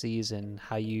processes and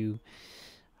how you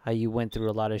went through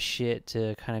a lot of shit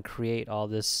to kind of create all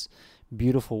this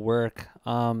beautiful work.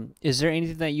 Is there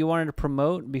anything that you wanted to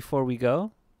promote before we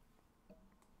go?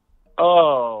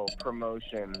 Oh,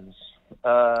 promotions.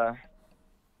 I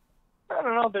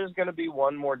don't know. There's going to be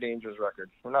one more Dangerous record.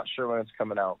 We're not sure when it's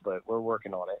coming out, but we're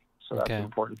working on it. So that's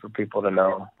important for people to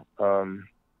know.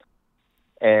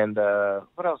 And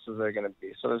what else is there going to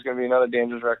be? So there's going to be another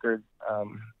Dangerous record.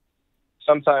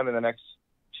 Sometime in the next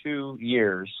 2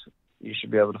 years, you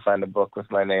should be able to find a book with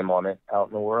my name on it out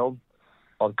in the world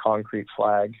called Concrete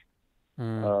Flag.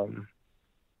 So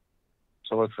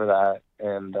look for that.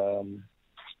 And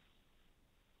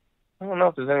I don't know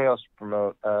if there's anything else to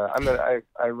promote. I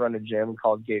run a gym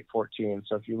called Gate 14.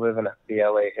 So if you live in the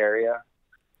LA area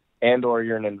and or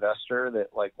you're an investor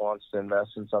that like wants to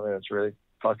invest in something that's really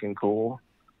fucking cool,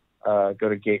 go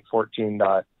to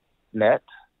gate14.net.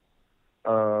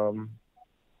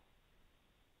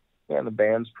 Yeah, the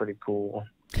band's pretty cool.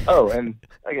 Oh, and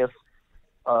I guess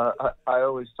I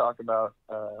always talk about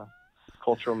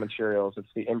cultural materials. It's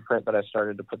the imprint that I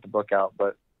started to put the book out.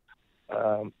 But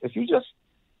if you just,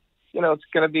 it's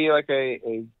going to be like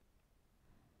a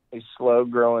slow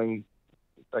growing,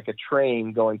 like a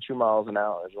train going 2 miles an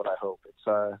hour is what I hope. It's,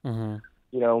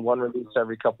 one release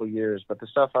every couple of years. But the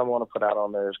stuff I want to put out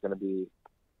on there is going to be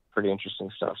pretty interesting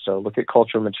stuff. So look at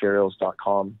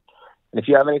culturalmaterials.com. And if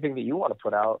you have anything that you want to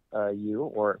put out, you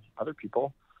or other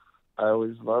people, I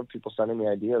always love people sending me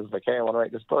ideas like, hey, I want to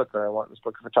write this book, or I want this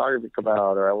book of photography to come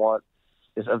out, or I want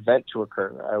this event to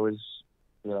occur. I always,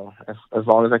 as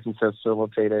long as I can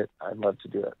facilitate it, I'd love to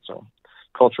do it. So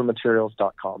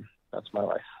culturalmaterials.com. That's my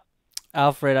life.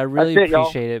 Alfred, I really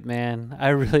appreciate it, man. I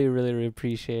really, really, really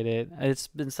appreciate it. It's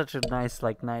been such a nice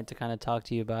night to kind of talk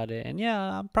to you about it. And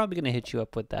yeah, I'm probably going to hit you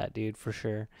up with that, dude, for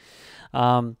sure.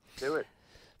 Do it.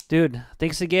 Dude,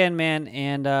 thanks again, man.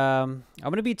 And I'm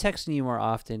gonna be texting you more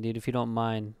often, dude, if you don't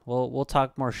mind. We'll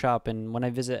talk more shop, and when I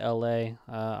visit LA,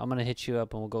 I'm gonna hit you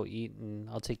up and we'll go eat, and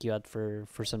I'll take you out for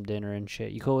some dinner and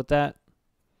shit. You cool with that?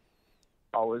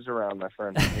 Always around, my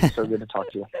friend. It's so good to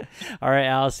talk to you. All right,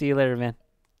 Al. See you later, man.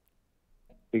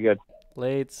 Be good.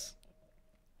 Lates.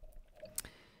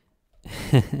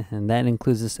 And that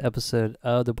includes this episode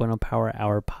of the Bueno Power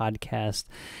Hour podcast.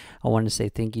 I want to say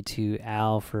thank you to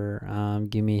Al for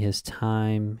giving me his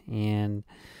time and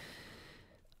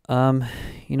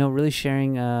really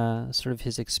sharing sort of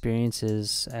his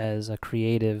experiences as a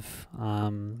creative.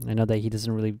 I know that he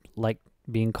doesn't really like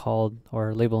being called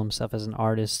or label himself as an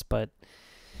artist, but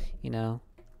the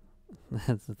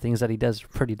things that he does are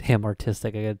pretty damn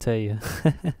artistic, I gotta tell you.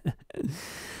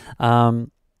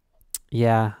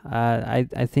 Yeah,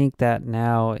 I think that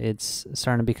now it's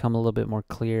starting to become a little bit more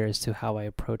clear as to how I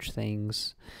approach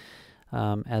things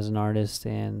as an artist,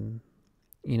 and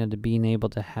to being able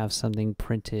to have something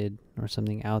printed or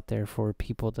something out there for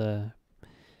people to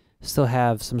still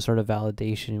have some sort of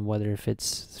validation, whether if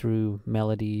it's through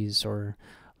melodies or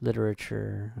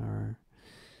literature or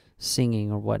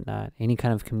singing or whatnot, any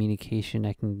kind of communication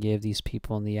I can give these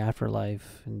people in the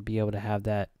afterlife and be able to have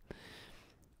that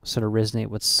sort of resonate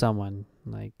with someone,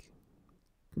 like,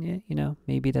 yeah,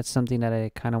 maybe that's something that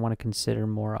I kind of want to consider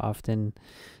more often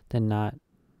than not,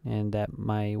 and that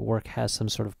my work has some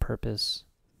sort of purpose.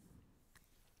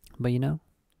 But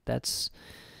that's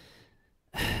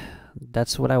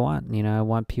what I want. I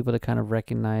want people to kind of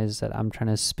recognize that I'm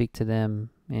trying to speak to them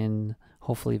and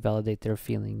hopefully validate their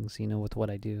feelings, with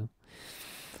what I do.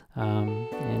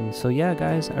 And so, yeah,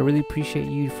 guys, I really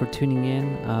appreciate you for tuning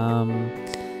in.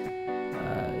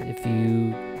 If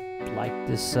you like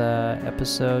this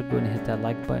episode, go ahead and hit that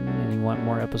like button, and you want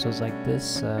more episodes like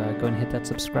this, go ahead and hit that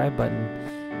subscribe button.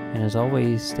 And as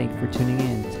always, thank you for tuning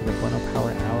in to the Bueno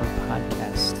Power Hour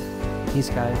podcast. Peace,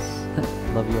 guys.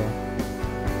 Love you all.